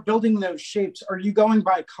building those shapes, are you going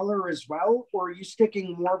by color as well, or are you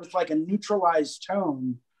sticking more with like a neutralized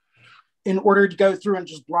tone in order to go through and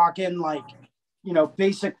just block in, like, you know,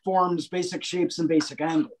 basic forms, basic shapes, and basic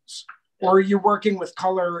angles? Or are you working with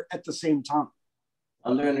color at the same time?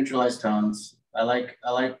 I'm doing neutralized tones. I like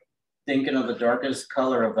thinking of the darkest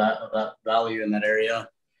color of that value in that area.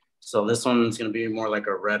 So this one's going to be more like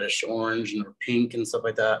a reddish orange and pink and stuff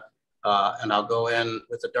like that. And I'll go in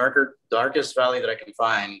with the darkest value that I can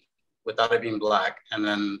find without it being black, and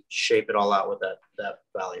then shape it all out with that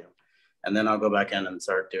value. And then I'll go back in and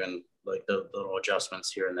start doing like the little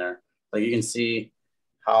adjustments here and there. Like you can see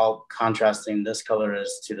how contrasting this color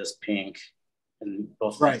is to this pink in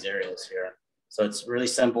both of these areas here. So it's really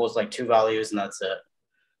simple. It's like 2 values and that's it.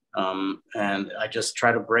 And I just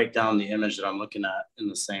try to break down the image that I'm looking at in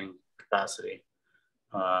the same capacity,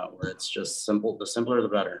 where it's just simple. The simpler, the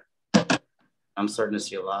better. I'm starting to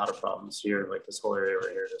see a lot of problems here. Like this whole area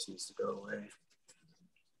right here just needs to go away.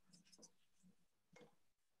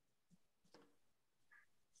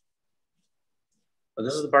 But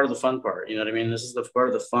this is the part of the fun part. You know what I mean? This is the part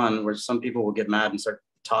of the fun where some people will get mad and start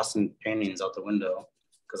tossing paintings out the window,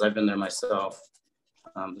 because I've been there myself.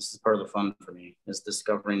 This is part of the fun for me, is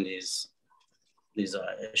discovering these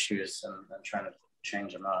issues and trying to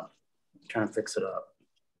change them up, trying to fix it up.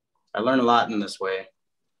 I learn a lot in this way.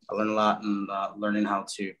 I learn a lot in learning how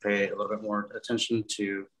to pay a little bit more attention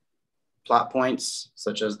to plot points,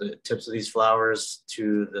 such as the tips of these flowers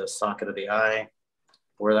to the socket of the eye,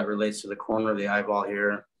 where that relates to the corner of the eyeball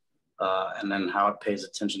here, and then how it pays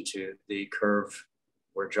attention to the curve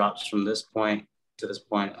where it drops from this point to this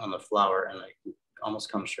point on the flower, and it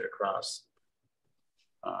almost comes straight across.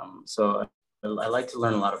 So I like to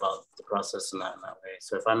learn a lot about the process in that way.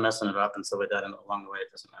 So if I'm messing it up and stuff like that along the way,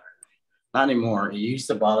 it doesn't matter to me. Not anymore. It used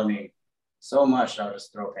to bother me so much that I would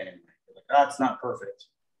just throw paint in there. Like, oh, it's not perfect.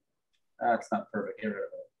 Oh, it's not perfect. Get rid of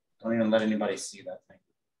it. Don't even let anybody see that thing.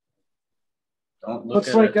 Don't look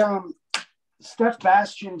at it. Looks like Steph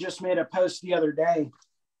Bastian just made a post the other day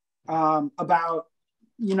about,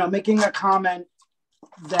 making a comment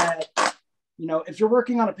that, if you're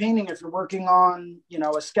working on a painting, if you're working on,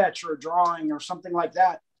 a sketch or a drawing or something like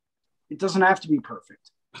that, it doesn't have to be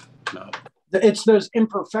perfect. No. It's those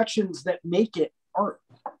imperfections that make it art.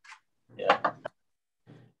 Yeah.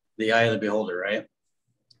 The eye of the beholder, right?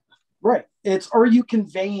 Right. Are you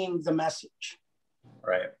conveying the message?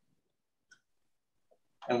 Right.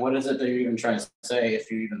 And what is it that you're even trying to say,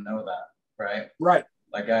 if you even know that, right? Right.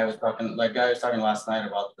 Like I was talking last night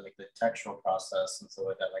about the textural process and stuff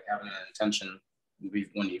like that, like having an intention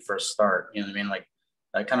when you first start, you know what I mean? Like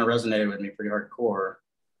that kind of resonated with me pretty hardcore,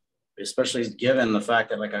 especially given the fact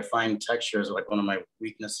that like I find texture is like one of my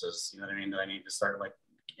weaknesses, you know what I mean? That I need to start like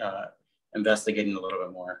investigating a little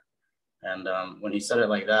bit more. And when he said it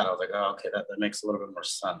like that, I was like, oh, okay, that makes a little bit more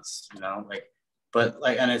sense, and it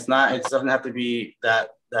doesn't have to be that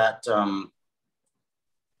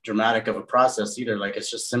dramatic of a process either. Like it's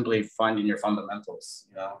just simply finding your fundamentals,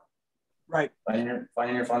 Right.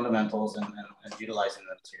 Finding your fundamentals and utilizing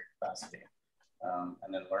them to your capacity,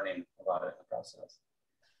 and then learning about it in the process.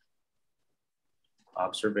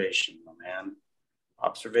 Observation, my man.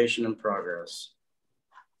 Observation and progress.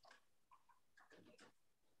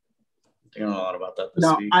 I'm thinking a lot about that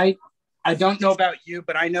this week. I don't know about you,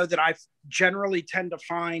 but I know that I generally tend to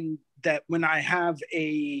find that when I have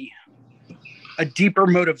a deeper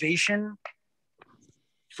motivation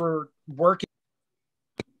for working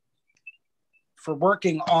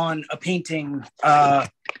on a painting,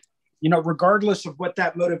 regardless of what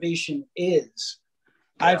that motivation is,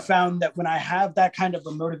 yeah. I've found that when I have that kind of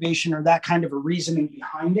a motivation or that kind of a reasoning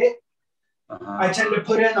behind it, I tend to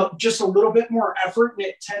put in just a little bit more effort, and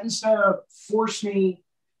it tends to force me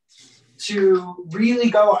to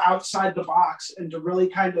really go outside the box and to really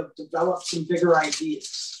kind of develop some bigger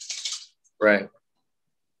ideas. Right.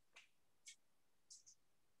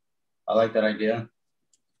 I like that idea,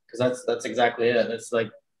 because that's exactly it. It's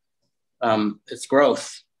like it's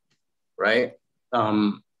growth, right?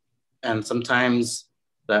 And sometimes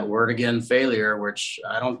that word again, failure, which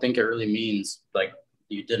I don't think it really means like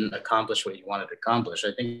you didn't accomplish what you wanted to accomplish.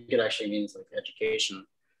 I think it actually means like education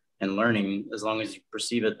and learning, as long as you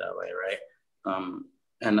perceive it that way, right?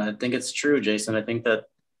 And I think it's true, Jason. I think that,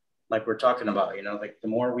 like we're talking about, like the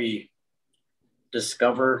more we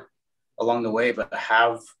discover along the way, but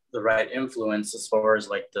have the right influence as far as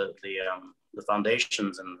like the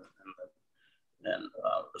foundations and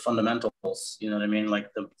the fundamentals, you know what I mean?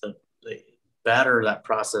 Like the better that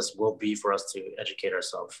process will be for us to educate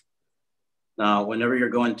ourselves. Now, whenever you're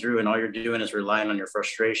going through and all you're doing is relying on your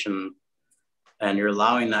frustration and you're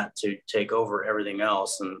allowing that to take over everything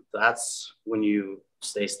else, and that's when you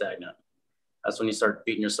stay stagnant. That's when you start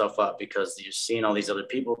beating yourself up, because you're seeing all these other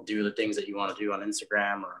people do the things that you want to do on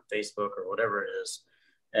Instagram or on Facebook or whatever it is.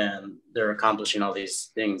 And they're accomplishing all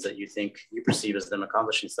these things that you think you perceive as them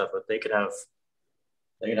accomplishing stuff, but they could have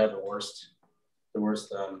the worst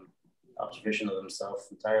observation of themselves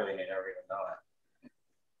entirely, and they never even know it.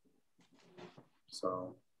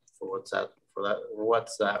 So what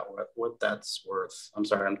that's worth. I'm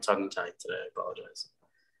sorry, I'm tongue tied today. I apologize.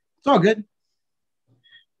 It's all good.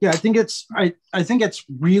 Yeah, I think it's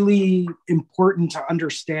really important to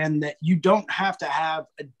understand that you don't have to have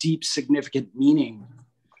a deep, significant meaning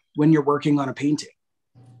when you're working on a painting.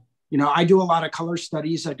 You know, I do a lot of color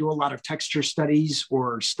studies. I do a lot of texture studies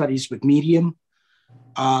or studies with medium.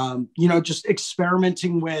 You know, just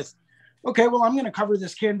experimenting with, okay, well, I'm going to cover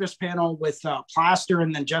this canvas panel with plaster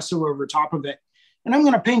and then gesso over top of it. And I'm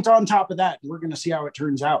going to paint on top of that. And we're going to see how it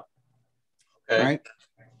turns out. Okay. Right.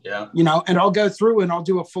 Yeah. You know, and I'll go through and I'll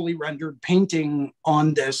do a fully rendered painting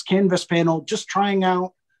on this canvas panel, just trying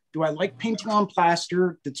out, do I like painting on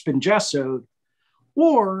plaster that's been gessoed?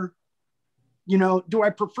 Or, you know, do I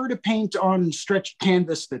prefer to paint on stretched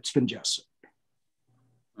canvas that's been gessoed?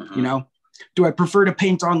 You know, do I prefer to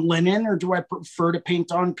paint on linen or do I prefer to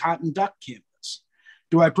paint on cotton duck canvas?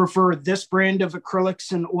 Do I prefer this brand of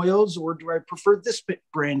acrylics and oils or do I prefer this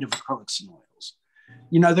brand of acrylics and oils?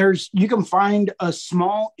 You know, you can find a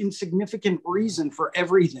small, insignificant reason for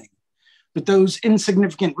everything, but those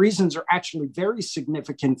insignificant reasons are actually very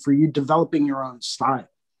significant for you developing your own style.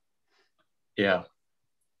 Yeah,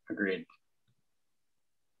 agreed.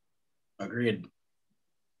 I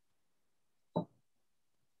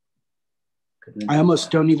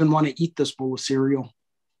almost don't even want to eat this bowl of cereal.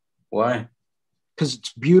 Why? Because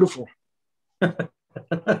it's beautiful. Got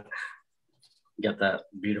that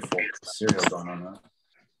beautiful cereal going on that.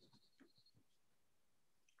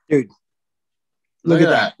 Dude, look at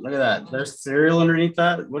that. Look at that. There's cereal underneath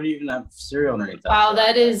that. What do you even have cereal underneath that? Wow,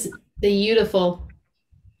 that is beautiful.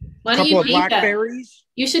 Why don't you paint that?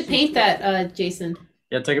 You should paint that, Jason.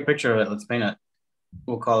 Yeah, take a picture of it. Let's paint it.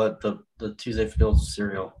 We'll call it the Tuesday Fields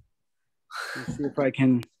cereal. Let's see if I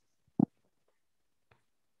can.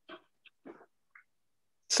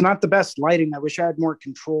 It's not the best lighting. I wish I had more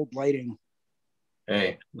controlled lighting.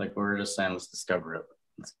 Hey, like we were just saying, let's discover it.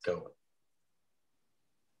 Let's go.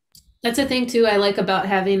 That's a thing too I like about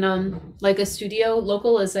having like a studio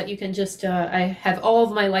local is that you can just I have all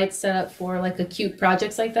of my lights set up for like acute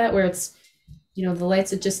projects like that where it's, you know, the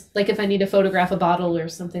lights are just like if I need to photograph a bottle or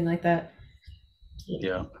something like that.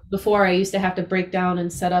 Yeah. Before I used to have to break down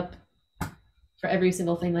and set up for every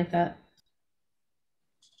single thing like that.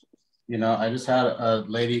 You know, I just had a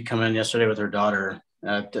lady come in yesterday with her daughter.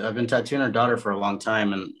 I've been tattooing her daughter for a long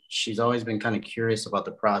time, and she's always been kind of curious about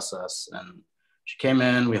the process. And she came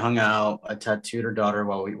in, we hung out. I tattooed her daughter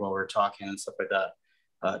while we were talking and stuff like that.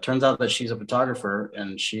 It turns out that she's a photographer,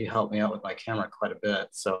 and she helped me out with my camera quite a bit.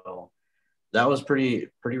 So that was pretty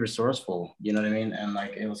resourceful. You know what I mean? And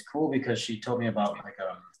like it was cool because she told me about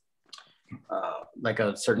like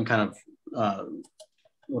a certain kind of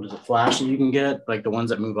what is it, flash that you can get, like the ones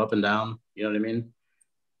that move up and down. You know what I mean?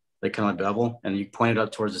 They kind of bevel, and you point it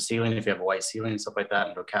up towards the ceiling if you have a white ceiling and stuff like that,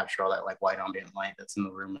 and it'll capture all that like white ambient light that's in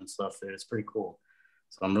the room and stuff. It's pretty cool.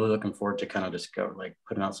 So I'm really looking forward to kind of discover, like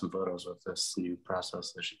putting out some photos with this new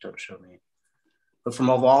process that she showed me. But from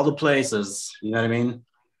all the places, you know what I mean?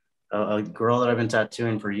 A girl that I've been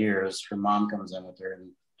tattooing for years, her mom comes in with her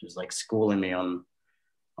and just like schooling me on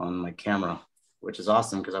my camera, which is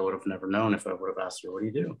awesome because I would have never known if I would have asked her, what do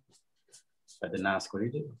you do? I didn't ask, what do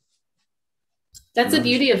you do? That's the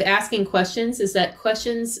beauty of asking questions is that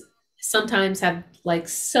questions sometimes have like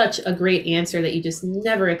such a great answer that you just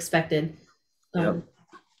never expected. Yep.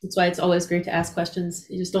 That's why it's always great to ask questions.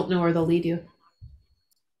 You just don't know where they'll lead you.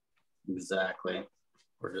 Exactly.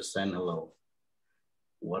 We're just saying hello.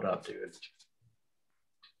 What up, dude?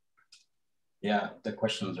 Yeah, the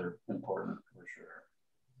questions are important for sure.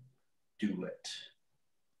 Do it.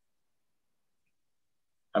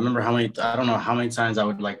 I remember I don't know how many times I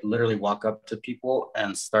would like literally walk up to people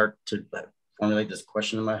and start to formulate this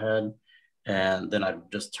question in my head. And then I'd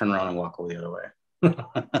just turn around and walk over the other way.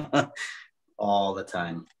 All the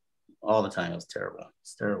time. All the time. It was terrible.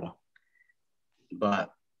 It's terrible.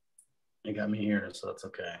 But it got me here, so that's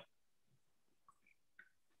okay.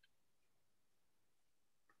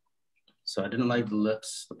 So I didn't like the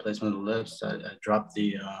lips, the placement of the lips. I dropped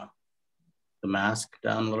the mask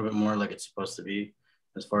down a little bit more like it's supposed to be.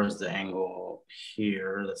 As far as the angle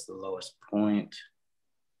here, that's the lowest point.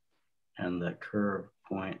 And that curve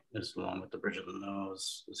point is along with the bridge of the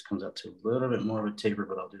nose. This comes out to a little bit more of a taper,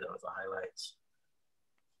 but I'll do that with the highlights.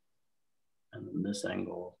 And then this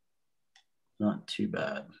angle, not too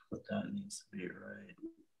bad, but that needs to be right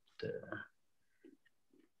there.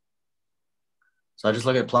 So I just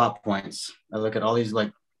look at plot points. I look at all these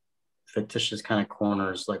like fictitious kind of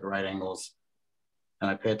corners, like right angles.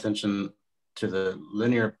 And I pay attention to the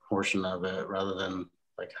linear portion of it rather than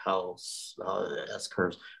like how S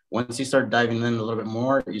curves. Once you start diving in a little bit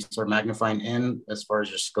more, you start magnifying in as far as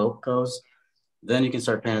your scope goes. then you can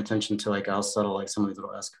start paying attention to like how subtle like some of these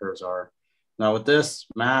little S curves are. Now with this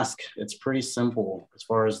mask, it's pretty simple as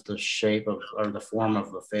far as the shape of or the form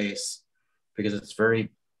of the face, because it's very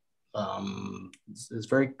it's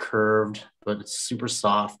very curved, but it's super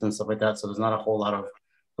soft and stuff like that. So there's not a whole lot of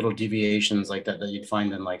little deviations like that you'd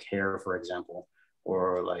find in like hair, for example,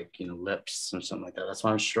 or like, you know, lips or something like that. That's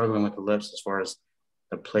why I'm struggling with the lips as far as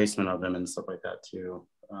the placement of them and stuff like that too.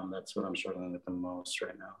 That's what I'm struggling with the most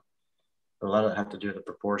right now. But a lot of that have to do with the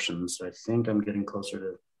proportions. So I think I'm getting closer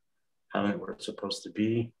to having it where it's supposed to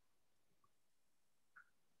be.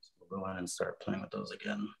 So we'll go in and start playing with those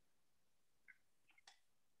again.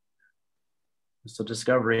 It's a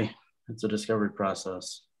discovery. It's a discovery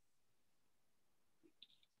process.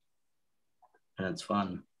 And it's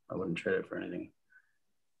fun. I wouldn't trade it for anything.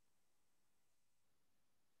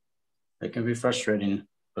 It can be frustrating,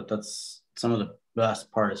 but that's some of the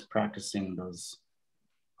best part is practicing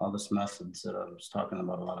all this methods that I was talking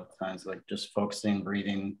about a lot of times, like just focusing,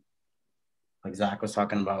 breathing, like Zach was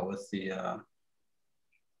talking about with the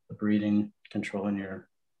breathing, controlling your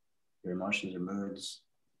emotions, your moods,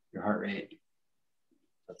 your heart rate,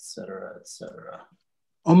 etc., etc.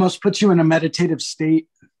 Almost puts you in a meditative state.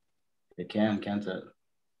 It can, can't it?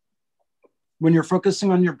 When you're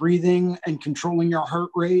focusing on your breathing and controlling your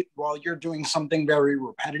heart rate while you're doing something very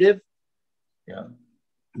repetitive. Yeah.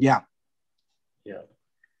 Yeah. Yeah.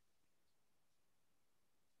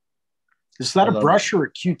 Is that a brush or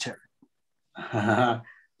a Q-tip?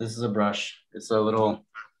 This is a brush. It's a little,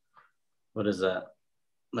 what is that?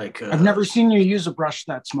 Like I've never seen you use a brush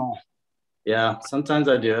that small. Yeah, sometimes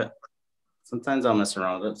I do it. Sometimes I'll mess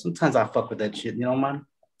around with it. Sometimes I fuck with that shit, you know, man.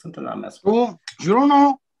 Sometimes I mess with it. Well, you don't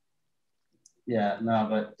know. Yeah, no,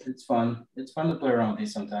 but it's fun. It's fun to play around with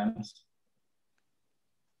these sometimes.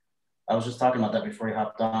 I was just talking about that before you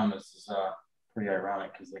hopped on. This is pretty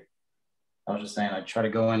ironic because like I was just saying I try to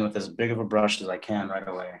go in with as big of a brush as I can right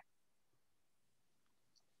away.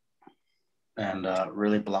 And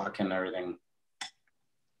really block in everything.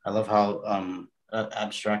 I love how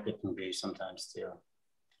abstract it can be sometimes too.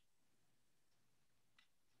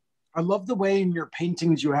 I love the way in your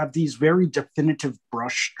paintings you have these very definitive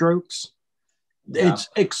brush strokes. Yeah. It's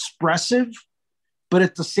expressive, but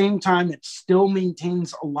at the same time, it still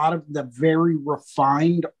maintains a lot of the very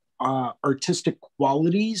refined artistic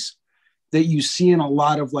qualities that you see in a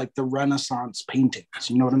lot of like the Renaissance paintings.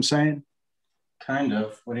 You know what I'm saying? Kind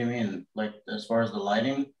of. What do you mean? Like as far as the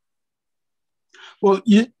lighting? Well,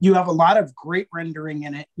 you have a lot of great rendering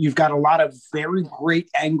in it. You've got a lot of very great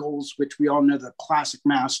angles, which we all know the classic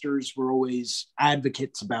masters were always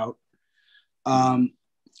advocates about.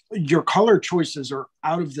 Your color choices are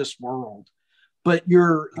out of this world, but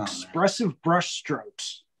your expressive brush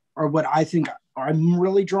strokes are what I think I'm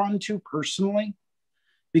really drawn to personally,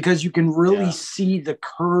 because you can really see the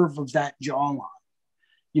curve of that jawline.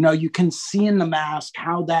 You know, you can see in the mask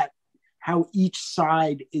how each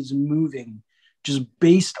side is moving just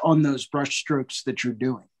based on those brush strokes that you're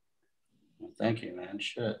doing. Well, thank you, man.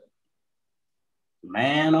 Shit.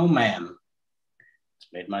 Man, oh man. It's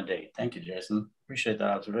made my day. Thank you, Jason. Appreciate that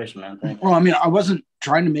observation, man. Thank you. Well, I mean, I wasn't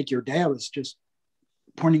trying to make your day. I was just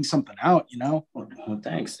pointing something out, you know? Well,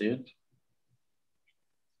 thanks, dude.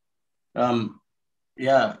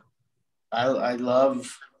 Yeah, I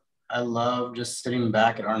love just sitting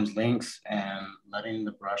back at arm's length and letting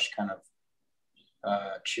the brush kind of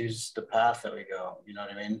choose the path that we go. You know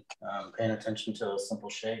what I mean? Paying attention to those simple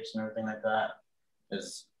shapes and everything like that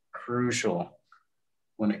is crucial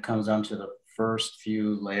when it comes down to the first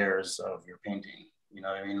few layers of your painting. You know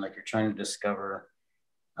what I mean? Like you're trying to discover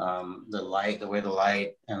the way the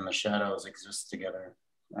light and the shadows exist together,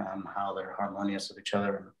 how they're harmonious with each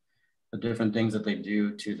other, and the different things that they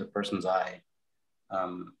do to the person's eye.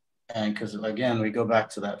 And because again, we go back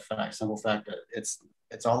to that simple fact that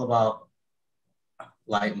it's all about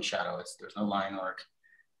light and shadow. There's no line work.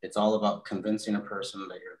 It's all about convincing a person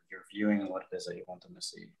that you're viewing what it is that you want them to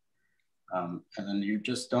see. And then you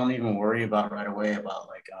just don't even worry about right away about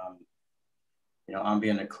like,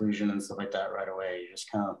 ambient occlusion and stuff like that right away. You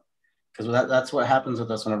just kind of, because that's what happens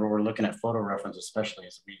with us whenever we're looking at photo reference, especially,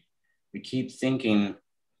 is we keep thinking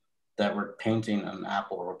that we're painting an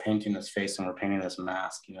apple, or we're painting this face and we're painting this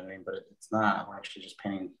mask, you know what I mean? But it's not. We're actually just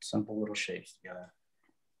painting simple little shapes together.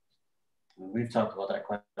 And we've talked about that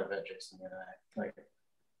quite a bit, Jason. Like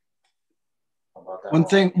about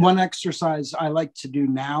that one exercise I like to do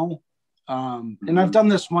now, and I've done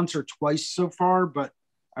this once or twice so far, but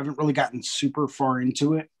I haven't really gotten super far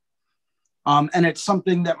into it. And it's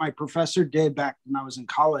something that my professor did back when I was in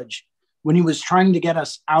college, when he was trying to get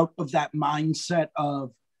us out of that mindset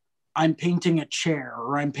of I'm painting a chair,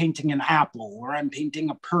 or I'm painting an apple, or I'm painting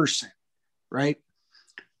a person, right?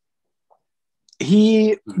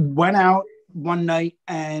 He went out one night,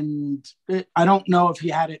 and I don't know if he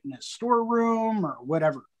had it in his storeroom or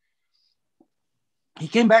whatever. He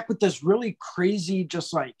came back with this really crazy,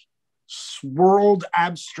 just like swirled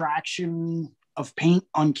abstraction of paint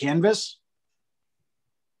on canvas.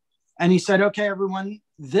 And he said, okay, everyone,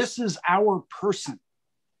 this is our person.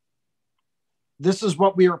 This is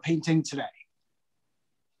what we are painting today.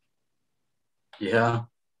 Yeah.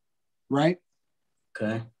 Right?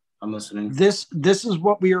 Okay. I'm listening. This is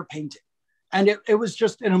what we are painting. And it was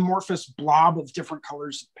just an amorphous blob of different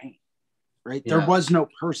colors of paint, right? Yeah. There was no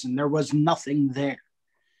person. There was nothing there.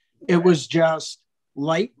 It was just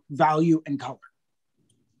light, value, and color.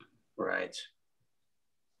 Right.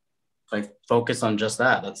 Like focus on just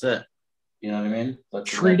that. That's it. You know what I mean?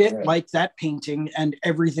 Treat it like that painting and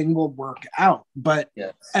everything will work out. But,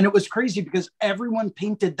 yes. And it was crazy because everyone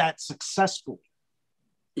painted that successfully.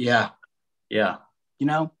 Yeah. Yeah. You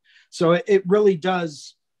know? So it really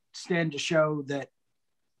does stand to show that,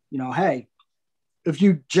 you know, hey, if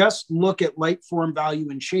you just look at light, form, value,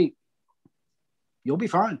 and shape, you'll be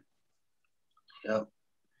fine. Yep.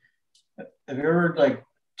 Have you ever like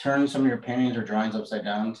turned some of your paintings or drawings upside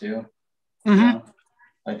down too? Mm-hmm. You know?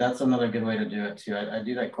 Like that's another good way to do it too. I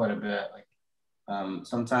do that quite a bit. Like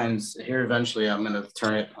sometimes here eventually I'm gonna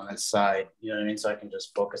turn it on its side. You know what I mean? So I can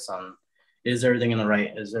just focus on is everything in the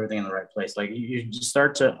right place? Like you just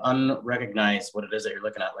start to unrecognize what it is that you're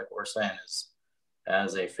looking at, like what we're saying is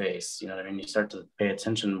as a face. You know what I mean? You start to pay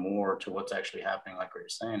attention more to what's actually happening, like what you're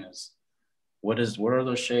saying is what are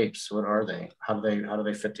those shapes? What are they? How do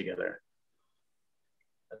they fit together?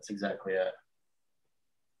 That's exactly it.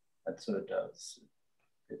 That's what it does.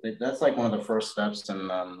 That's like one of the first steps in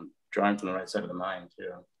drawing from the right side of the mind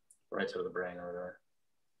too, right side of the brain or whatever.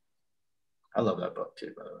 I love that book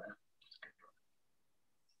too, by the way.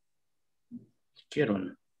 Good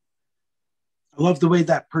one. I love the way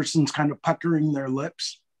that person's kind of puckering their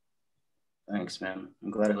lips. Thanks, man.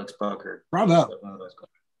 I'm glad it looks puckered. Bravo.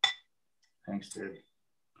 Thanks, dude.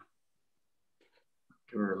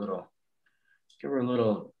 Give her a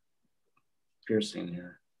little piercing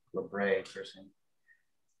here. Labret piercing.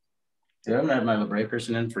 Dude, I haven't had my labret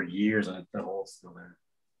piercing in for years and the hole's still there.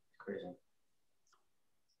 It's crazy.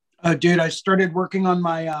 Dude, I started working on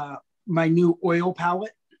my my new oil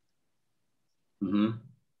palette. Mm-hmm.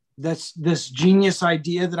 That's this genius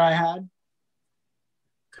idea that I had.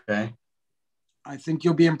 Okay. I think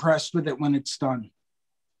you'll be impressed with it when it's done.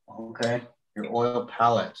 Okay. Your oil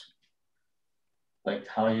palette. Like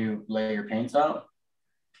how you lay your paints out?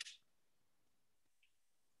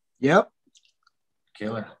 Yep.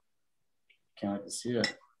 Killer. Can't wait to see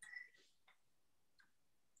it.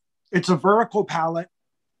 It's a vertical palette.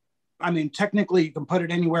 I mean, technically you can put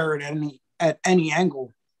it anywhere at any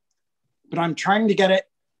angle, but I'm trying to get it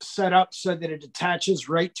set up so that it attaches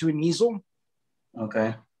right to an easel.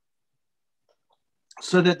 Okay.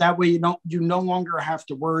 So that way you no longer have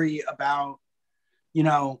to worry about, you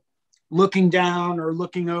know, looking down or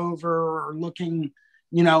looking over or looking,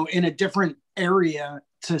 you know, in a different area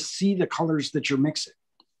to see the colors that you're mixing.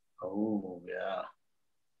 Oh, yeah.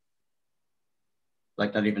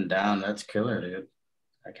 Like not even down. That's killer, dude.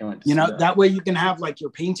 I can't wait to see that way you can have like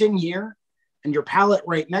your painting here and your palette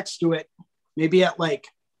right next to it, maybe at like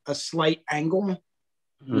a slight angle,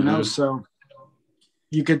 you know, so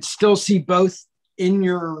you could still see both in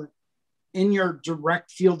your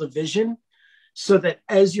direct field of vision, so that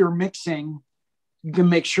as you're mixing, you can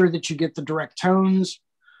make sure that you get the direct tones.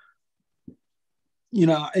 You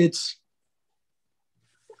know, it's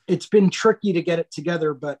been tricky to get it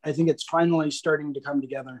together, but I think it's finally starting to come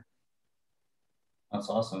together. That's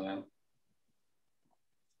awesome, man.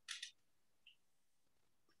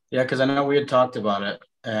 Yeah, because I know we had talked about it,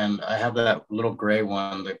 and I have that little gray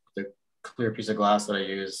one, the clear piece of glass that I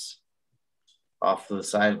use off to the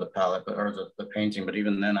side of the palette, or the painting. But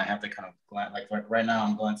even then, I have to kind of glance. Like right now,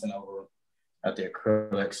 I'm glancing over at the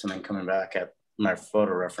acrylics and then coming back at my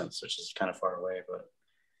photo reference, which is kind of far away. But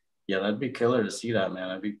yeah, that'd be killer to see that, man.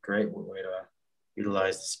 That'd be a great way to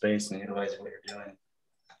utilize the space and utilize what you're doing.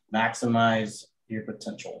 Maximize your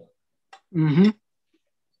potential. Mm-hmm.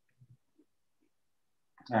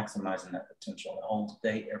 Maximizing that potential all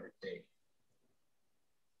day, every day.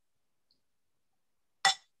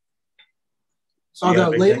 So although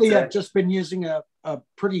lately I've just been using a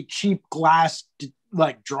pretty cheap glass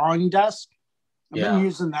like drawing desk. I've been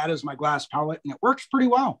using that as my glass palette, and it works pretty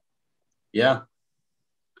well. Yeah.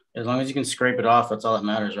 As long as you can scrape it off, that's all that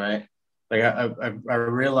matters, right? Like I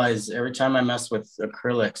realize every time I mess with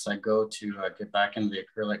acrylics, I go to get back into the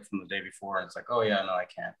acrylic from the day before, and it's like, oh yeah, no, I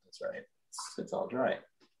can't. That's right. It's all dry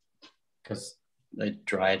because I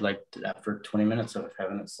dried like after 20 minutes of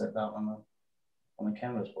having it sit out on the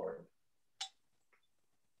canvas board.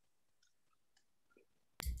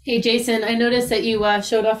 Hey Jason, I noticed that you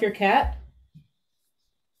showed off your cat.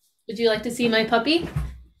 Would you like to see my puppy?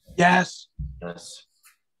 Yes. Yes.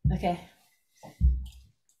 Okay.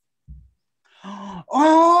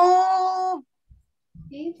 Oh,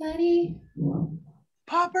 Hey, buddy.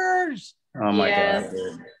 puppers. Oh my God,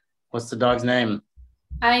 dude. What's the dog's name?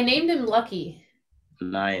 I named him Lucky.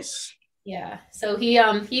 Nice. Yeah. So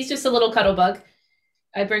he's just a little cuddle bug.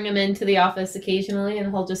 I bring him into the office occasionally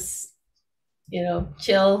and he'll just,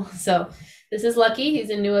 chill. So this is Lucky. He's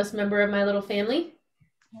the newest member of my little family.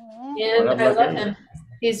 And What up, I love Lucky? him.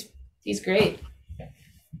 He's great.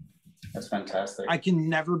 That's fantastic. I can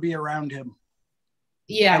never be around him.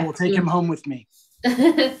 Yeah. I will take him home with me.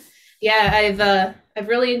 Yeah, I've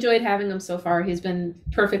really enjoyed having him so far. He's been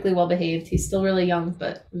perfectly well behaved. He's still really young,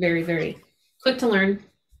 but very, very quick to learn.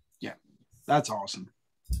 Yeah, that's awesome.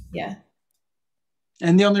 Yeah.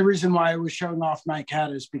 And the only reason why I was showing off my cat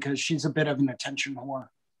is because she's a bit of an attention whore.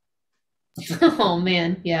 Oh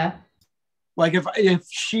man, yeah. Like if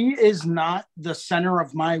she is not the center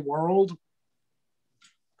of my world,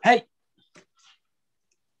 hey,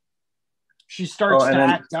 she starts to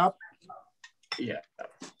act up. Yeah.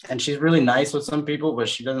 And she's really nice with some people, but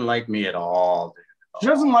she doesn't like me at all, dude. She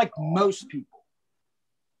doesn't like most people.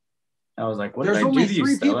 I was like, what There's did I only do to you,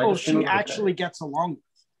 3 Stella? people she actually gets along with.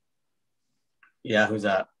 Yeah, who's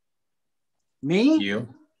that? Me? You.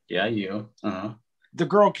 Yeah, you. Uh-huh. The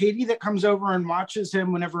girl Katie that comes over and watches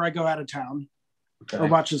him whenever I go out of town. Okay. Or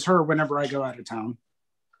watches her whenever I go out of town.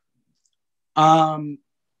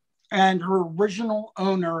 And her original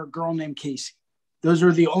owner, a girl named Casey. Those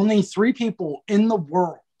are the only 3 people in the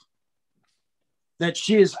world that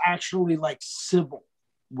she is actually like civil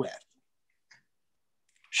with.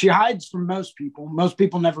 She hides from most people. Most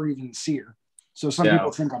people never even see her. So some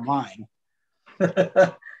people think I'm lying.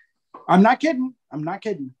 I'm not kidding.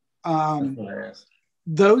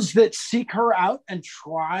 Those that seek her out and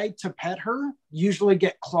try to pet her usually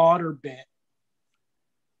get clawed or bit.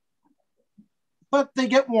 But they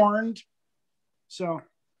get warned. So,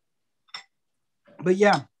 but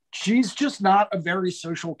yeah, she's just not a very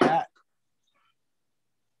social cat.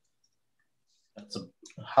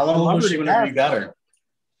 How old was she whenever you got her?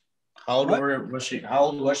 How old was she? How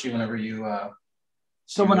old was she whenever you?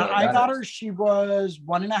 So when I got her, she was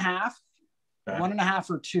 1.5, 1.5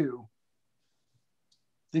 or 2.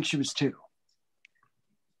 I think she was 2.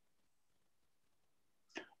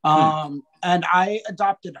 And I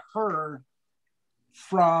adopted her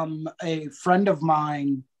from a friend of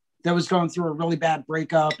mine that was going through a really bad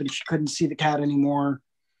breakup and she couldn't see the cat anymore.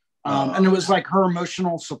 And it was like her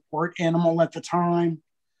emotional support animal at the time.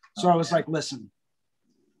 So I was like, listen,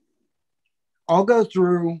 I'll go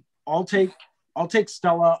through, I'll take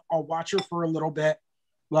Stella, I'll watch her for a little bit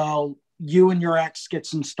while you and your ex get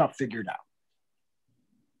some stuff figured out.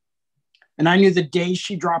 And I knew the day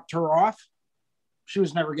she dropped her off, she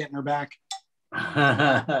was never getting her back.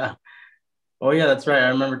 Oh yeah, that's right. I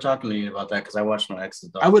remember talking to you about that because I watched my ex's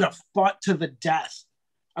dog. I would have fought to the death.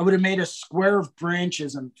 I would have made a square of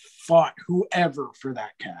branches and fought whoever for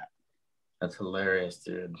that cat. That's hilarious,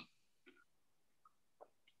 dude.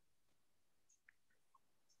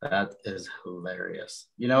 That is hilarious.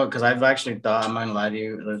 You know, because I've actually thought, I'm not gonna lie to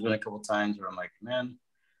you, there's been a couple times where I'm like, man,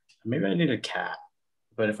 maybe I need a cat.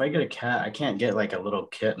 But if I get a cat, I can't get like a little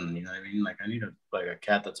kitten, you know what I mean? Like I need a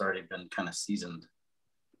cat that's already been kind of seasoned.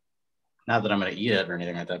 Not that I'm gonna eat it or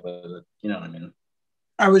anything like that, but you know what I mean?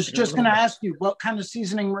 I was just gonna ask you, what kind of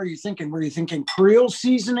seasoning were you thinking? Were you thinking Creole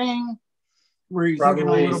seasoning? Were you thinking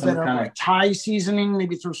a little bit of like Thai seasoning?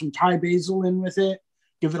 Maybe throw some Thai basil in with it.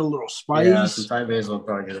 Give it a little spice. Yeah, some Thai basil would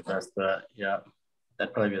probably be the best bet. Yeah,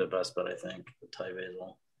 that'd probably be the best bet, I think, the Thai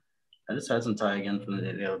basil. I just had some Thai again from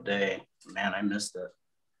the other day. Man, I missed it.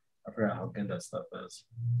 I forgot how good that stuff is.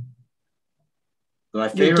 My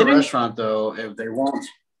favorite restaurant, though, if they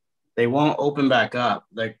won't open back up.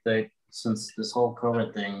 Like since this whole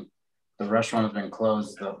COVID thing, the restaurant has been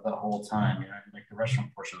closed the whole time. You know, like the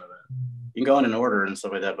restaurant portion of it. You can go in and order and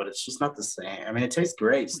stuff like that, but it's just not the same. I mean, it tastes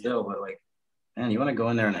great still, but like, man, you want to go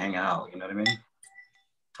in there and hang out. You know what I mean?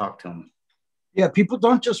 Talk to them. Yeah, people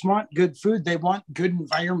don't just want good food. They want good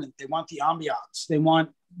environment. They want the ambiance. They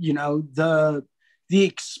want, you know, the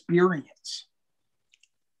experience.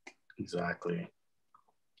 Exactly.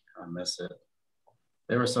 I miss it.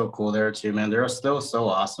 They were so cool there too, man. They're still so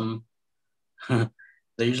awesome.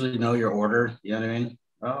 They usually know your order. You know what I mean?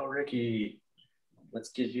 Oh, Ricky, let's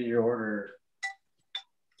give you your order.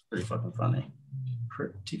 Pretty fucking funny.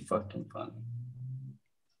 Pretty fucking funny.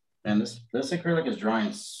 And this acrylic is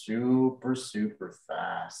drying super, super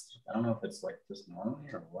fast. I don't know if it's like this normally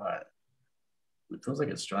or what. It feels like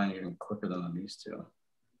it's drying even quicker than I'm used to.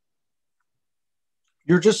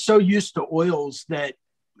 You're just so used to oils that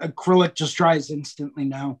acrylic just dries instantly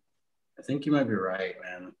now. I think you might be right,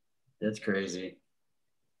 man. It's crazy.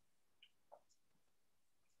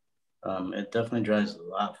 It definitely dries a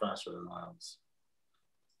lot faster than oils.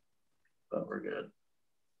 But we're good.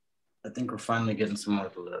 I think we're finally getting somewhere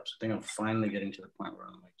with the lips. I think I'm finally getting to the point where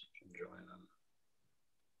I'm like enjoying them.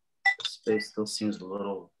 The space still seems a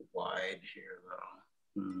little wide here,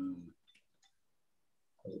 though.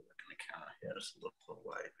 Yeah, just a little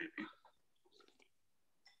wide, maybe.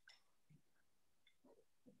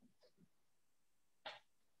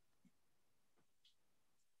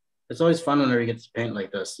 It's always fun whenever you get to paint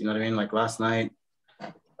like this. You know what I mean? Like last night,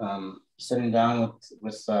 sitting down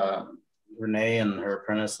with Renee and her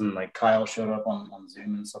apprentice, and like Kyle showed up on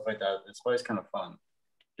Zoom and stuff like that. It's always kind of fun.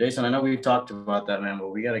 Jason, I know we've talked about that, man,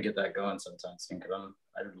 but we got to get that going sometime soon because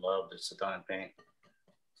I would love to sit down and paint.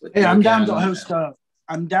 Hey, I'm down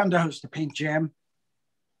to host a paint jam.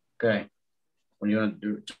 Okay. When you want to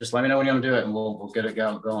do, just let me know when you want to do it, and we'll get it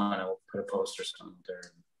going, and we'll put a post or something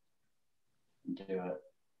there and do it.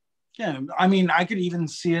 Yeah, I mean, I could even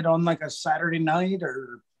see it on like a Saturday night,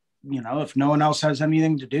 or if no one else has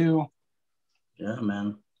anything to do. Yeah,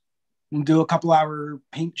 man. We'll do a couple-hour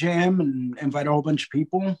paint jam and invite a whole bunch of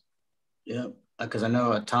people. Yeah, because I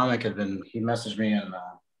know Atomic he messaged me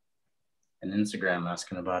in Instagram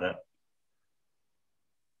asking about it.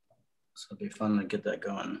 So it'll be fun to get that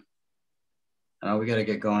going. I know we got to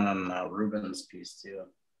get going on Ruben's piece too.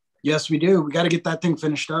 Yes, we do. We got to get that thing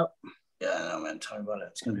finished up. Yeah, I know, man. Tell me about it.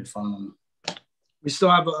 It's going to be fun. We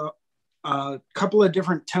still have a couple of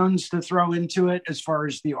different tones to throw into it as far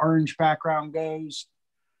as the orange background goes.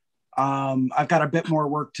 I've got a bit more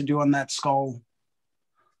work to do on that skull.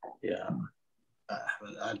 Yeah.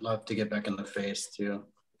 I'd love to get back in the face too.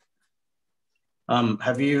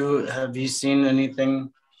 Have you seen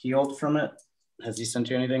anything healed from it? Has he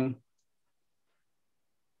sent you anything?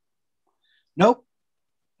 Nope.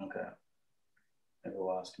 Okay. Maybe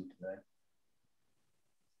we'll ask him today.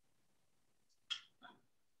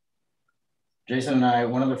 Jason and I,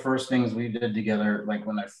 one of the first things we did together, like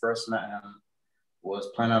when I first met him, was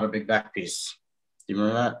plan out a big back piece. Do you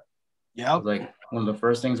remember that? Yeah. Like one of the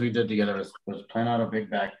first things we did together was plan out a big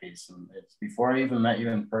back piece. And it's before I even met you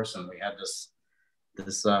in person, we had this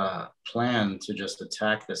plan to just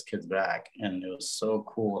attack this kid's back. And it was so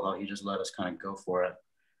cool how he just let us kind of go for it.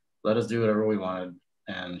 Let us do whatever we wanted.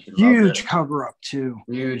 And he loved it. Huge cover up too.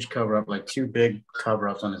 Huge cover up, like 2 big cover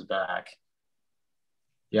ups on his back.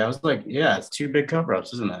 Yeah, I was like, yeah, it's 2 big cover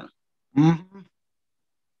ups, isn't it? Mm-hmm.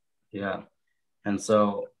 Yeah. And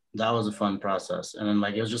so that was a fun process. And then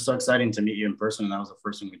like, it was just so exciting to meet you in person. And that was the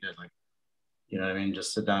first thing we did. Like, you know what I mean?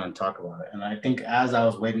 Just sit down and talk about it. And I think as I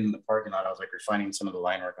was waiting in the parking lot, I was like refining some of the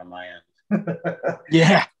line work on my end.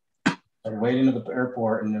 Yeah. Like waiting at the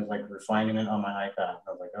airport and it was like refining it on my iPad.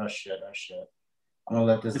 I was like, oh shit. I'm gonna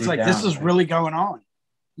let this. It's like down. This is really going on.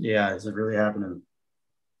 Yeah, is it really happening?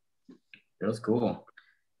 It was cool.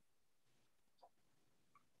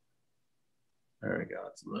 There we go.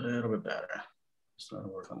 It's a little bit better. Starting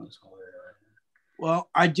to work on this whole area right here. Well,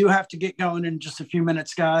 I do have to get going in just a few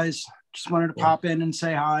minutes, guys. Just wanted to pop in and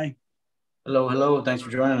say hi. Hello. Thanks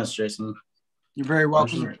for joining us, Jason. You're very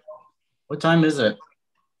welcome. What time is it?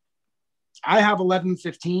 I have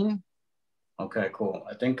 11:15. Okay, cool.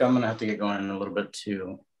 I think I'm going to have to get going in a little bit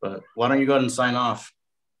too, but why don't you go ahead and sign off?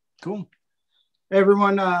 Cool. Hey,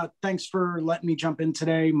 everyone. Thanks for letting me jump in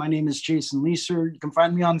today. My name is Jason Leeser. You can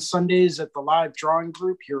find me on Sundays at the live drawing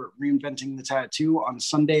group here at Reinventing the Tattoo on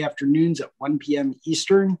Sunday afternoons at 1 p.m.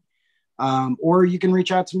 Eastern. Or you can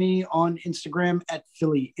reach out to me on Instagram at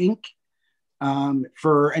Philly Inc.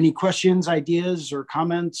 For any questions, ideas, or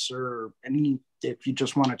comments, or if you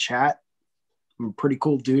just want to chat. I'm a pretty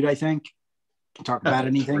cool dude, I think. Can talk about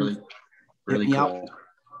anything. Really cool. Up.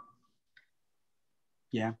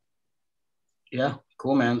 Yeah. Yeah,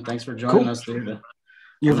 cool, man. Thanks for joining us, dude.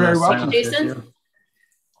 You're very welcome. Jason?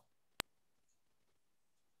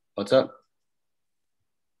 What's up?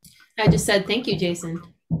 I just said thank you, Jason.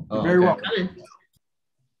 You're very welcome.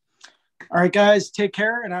 All right, guys, take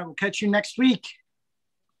care, and I will catch you next week.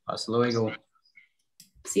 Hasta luego.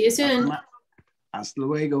 See you soon. Hasta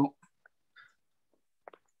luego.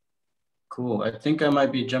 Cool. I think I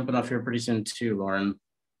might be jumping off here pretty soon too, Lauren.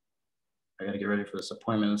 I got to get ready for this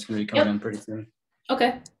appointment. It's going to be coming in pretty soon.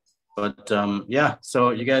 Okay. But yeah,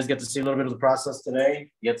 so you guys get to see a little bit of the process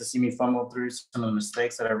today. You get to see me fumble through some of the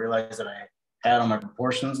mistakes that I realized that I had on my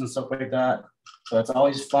proportions and stuff like that. So it's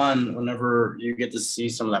always fun whenever you get to see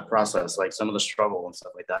some of that process, like some of the struggle and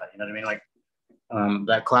stuff like that. You know what I mean? Like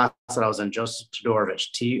that class that I was in, Joseph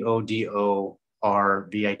Todorovic, Todorvitch,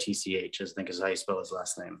 I think is how you spell his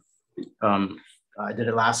last name. I did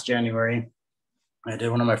it last January. I did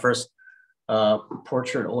one of my first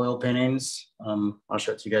portrait oil paintings. I'll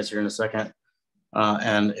show it to you guys here in a second.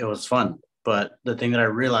 And it was fun. But the thing that I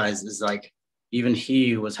realized is like, even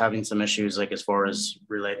he was having some issues, like as far as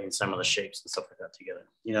relating some of the shapes and stuff like that together.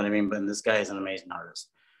 You know what I mean? But this guy is an amazing artist.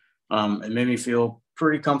 It made me feel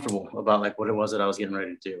pretty comfortable about like what it was that I was getting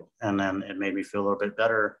ready to do. And then it made me feel a little bit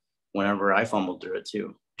better whenever I fumbled through it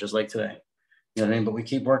too, just like today. You know what I mean? But we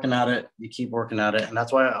keep working at it. You keep working at it. And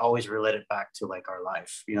that's why I always relate it back to like our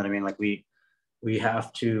life. You know what I mean? Like we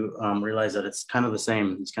have to realize that it's kind of the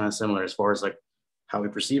same. It's kind of similar as far as like how we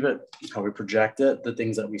perceive it, how we project it, the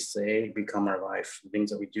things that we say become our life, the things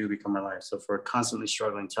that we do become our life. So if we're constantly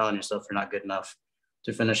struggling, telling yourself you're not good enough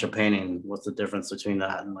to finish a painting, what's the difference between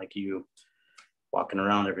that and like you walking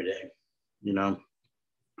around every day, you know?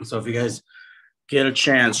 So if you guys get a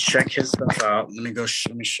chance, check his stuff out. Let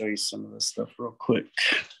me show you some of this stuff real quick.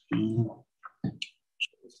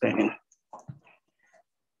 This painting.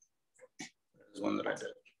 There's one that I did.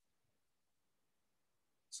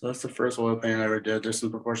 So that's the first oil painting I ever did. There's some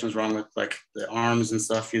proportions wrong with like the arms and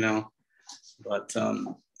stuff, you know, but there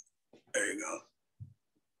you go.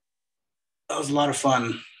 That was a lot of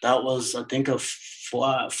fun. That was, I think, a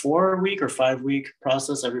 4-week or 5-week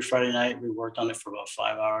process. Every Friday night, we worked on it for about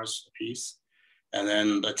 5 hours a piece. And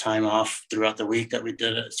then the time off throughout the week that we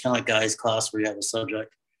did it. It's kind of like guys' class where you have a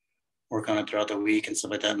subject, work on it throughout the week and stuff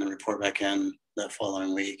like that, and then report back in that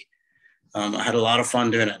following week. I had a lot of fun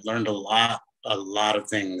doing it. Learned a lot of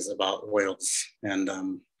things about oils, and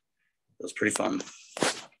it was pretty fun.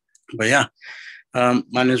 But yeah,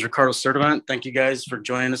 my name is Ricardo Sturdivant. Thank you guys for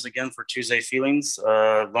joining us again for Tuesday Feelings.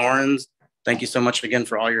 Lauren, thank you so much again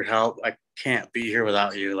for all your help. I can't be here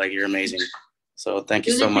without you. Like, you're amazing. So thank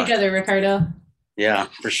you so much. Together, Ricardo. Yeah,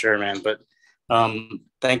 for sure, man. But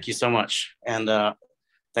thank you so much. And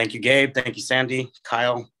thank you, Gabe. Thank you, Sandy.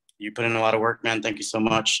 Kyle, you put in a lot of work, man. Thank you so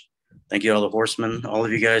much. Thank you, all the horsemen, all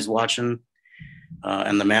of you guys watching.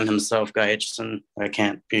 And the man himself, Guy Hitchison. I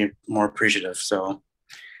can't be more appreciative. So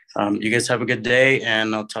you guys have a good day,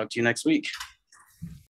 and I'll talk to you next week.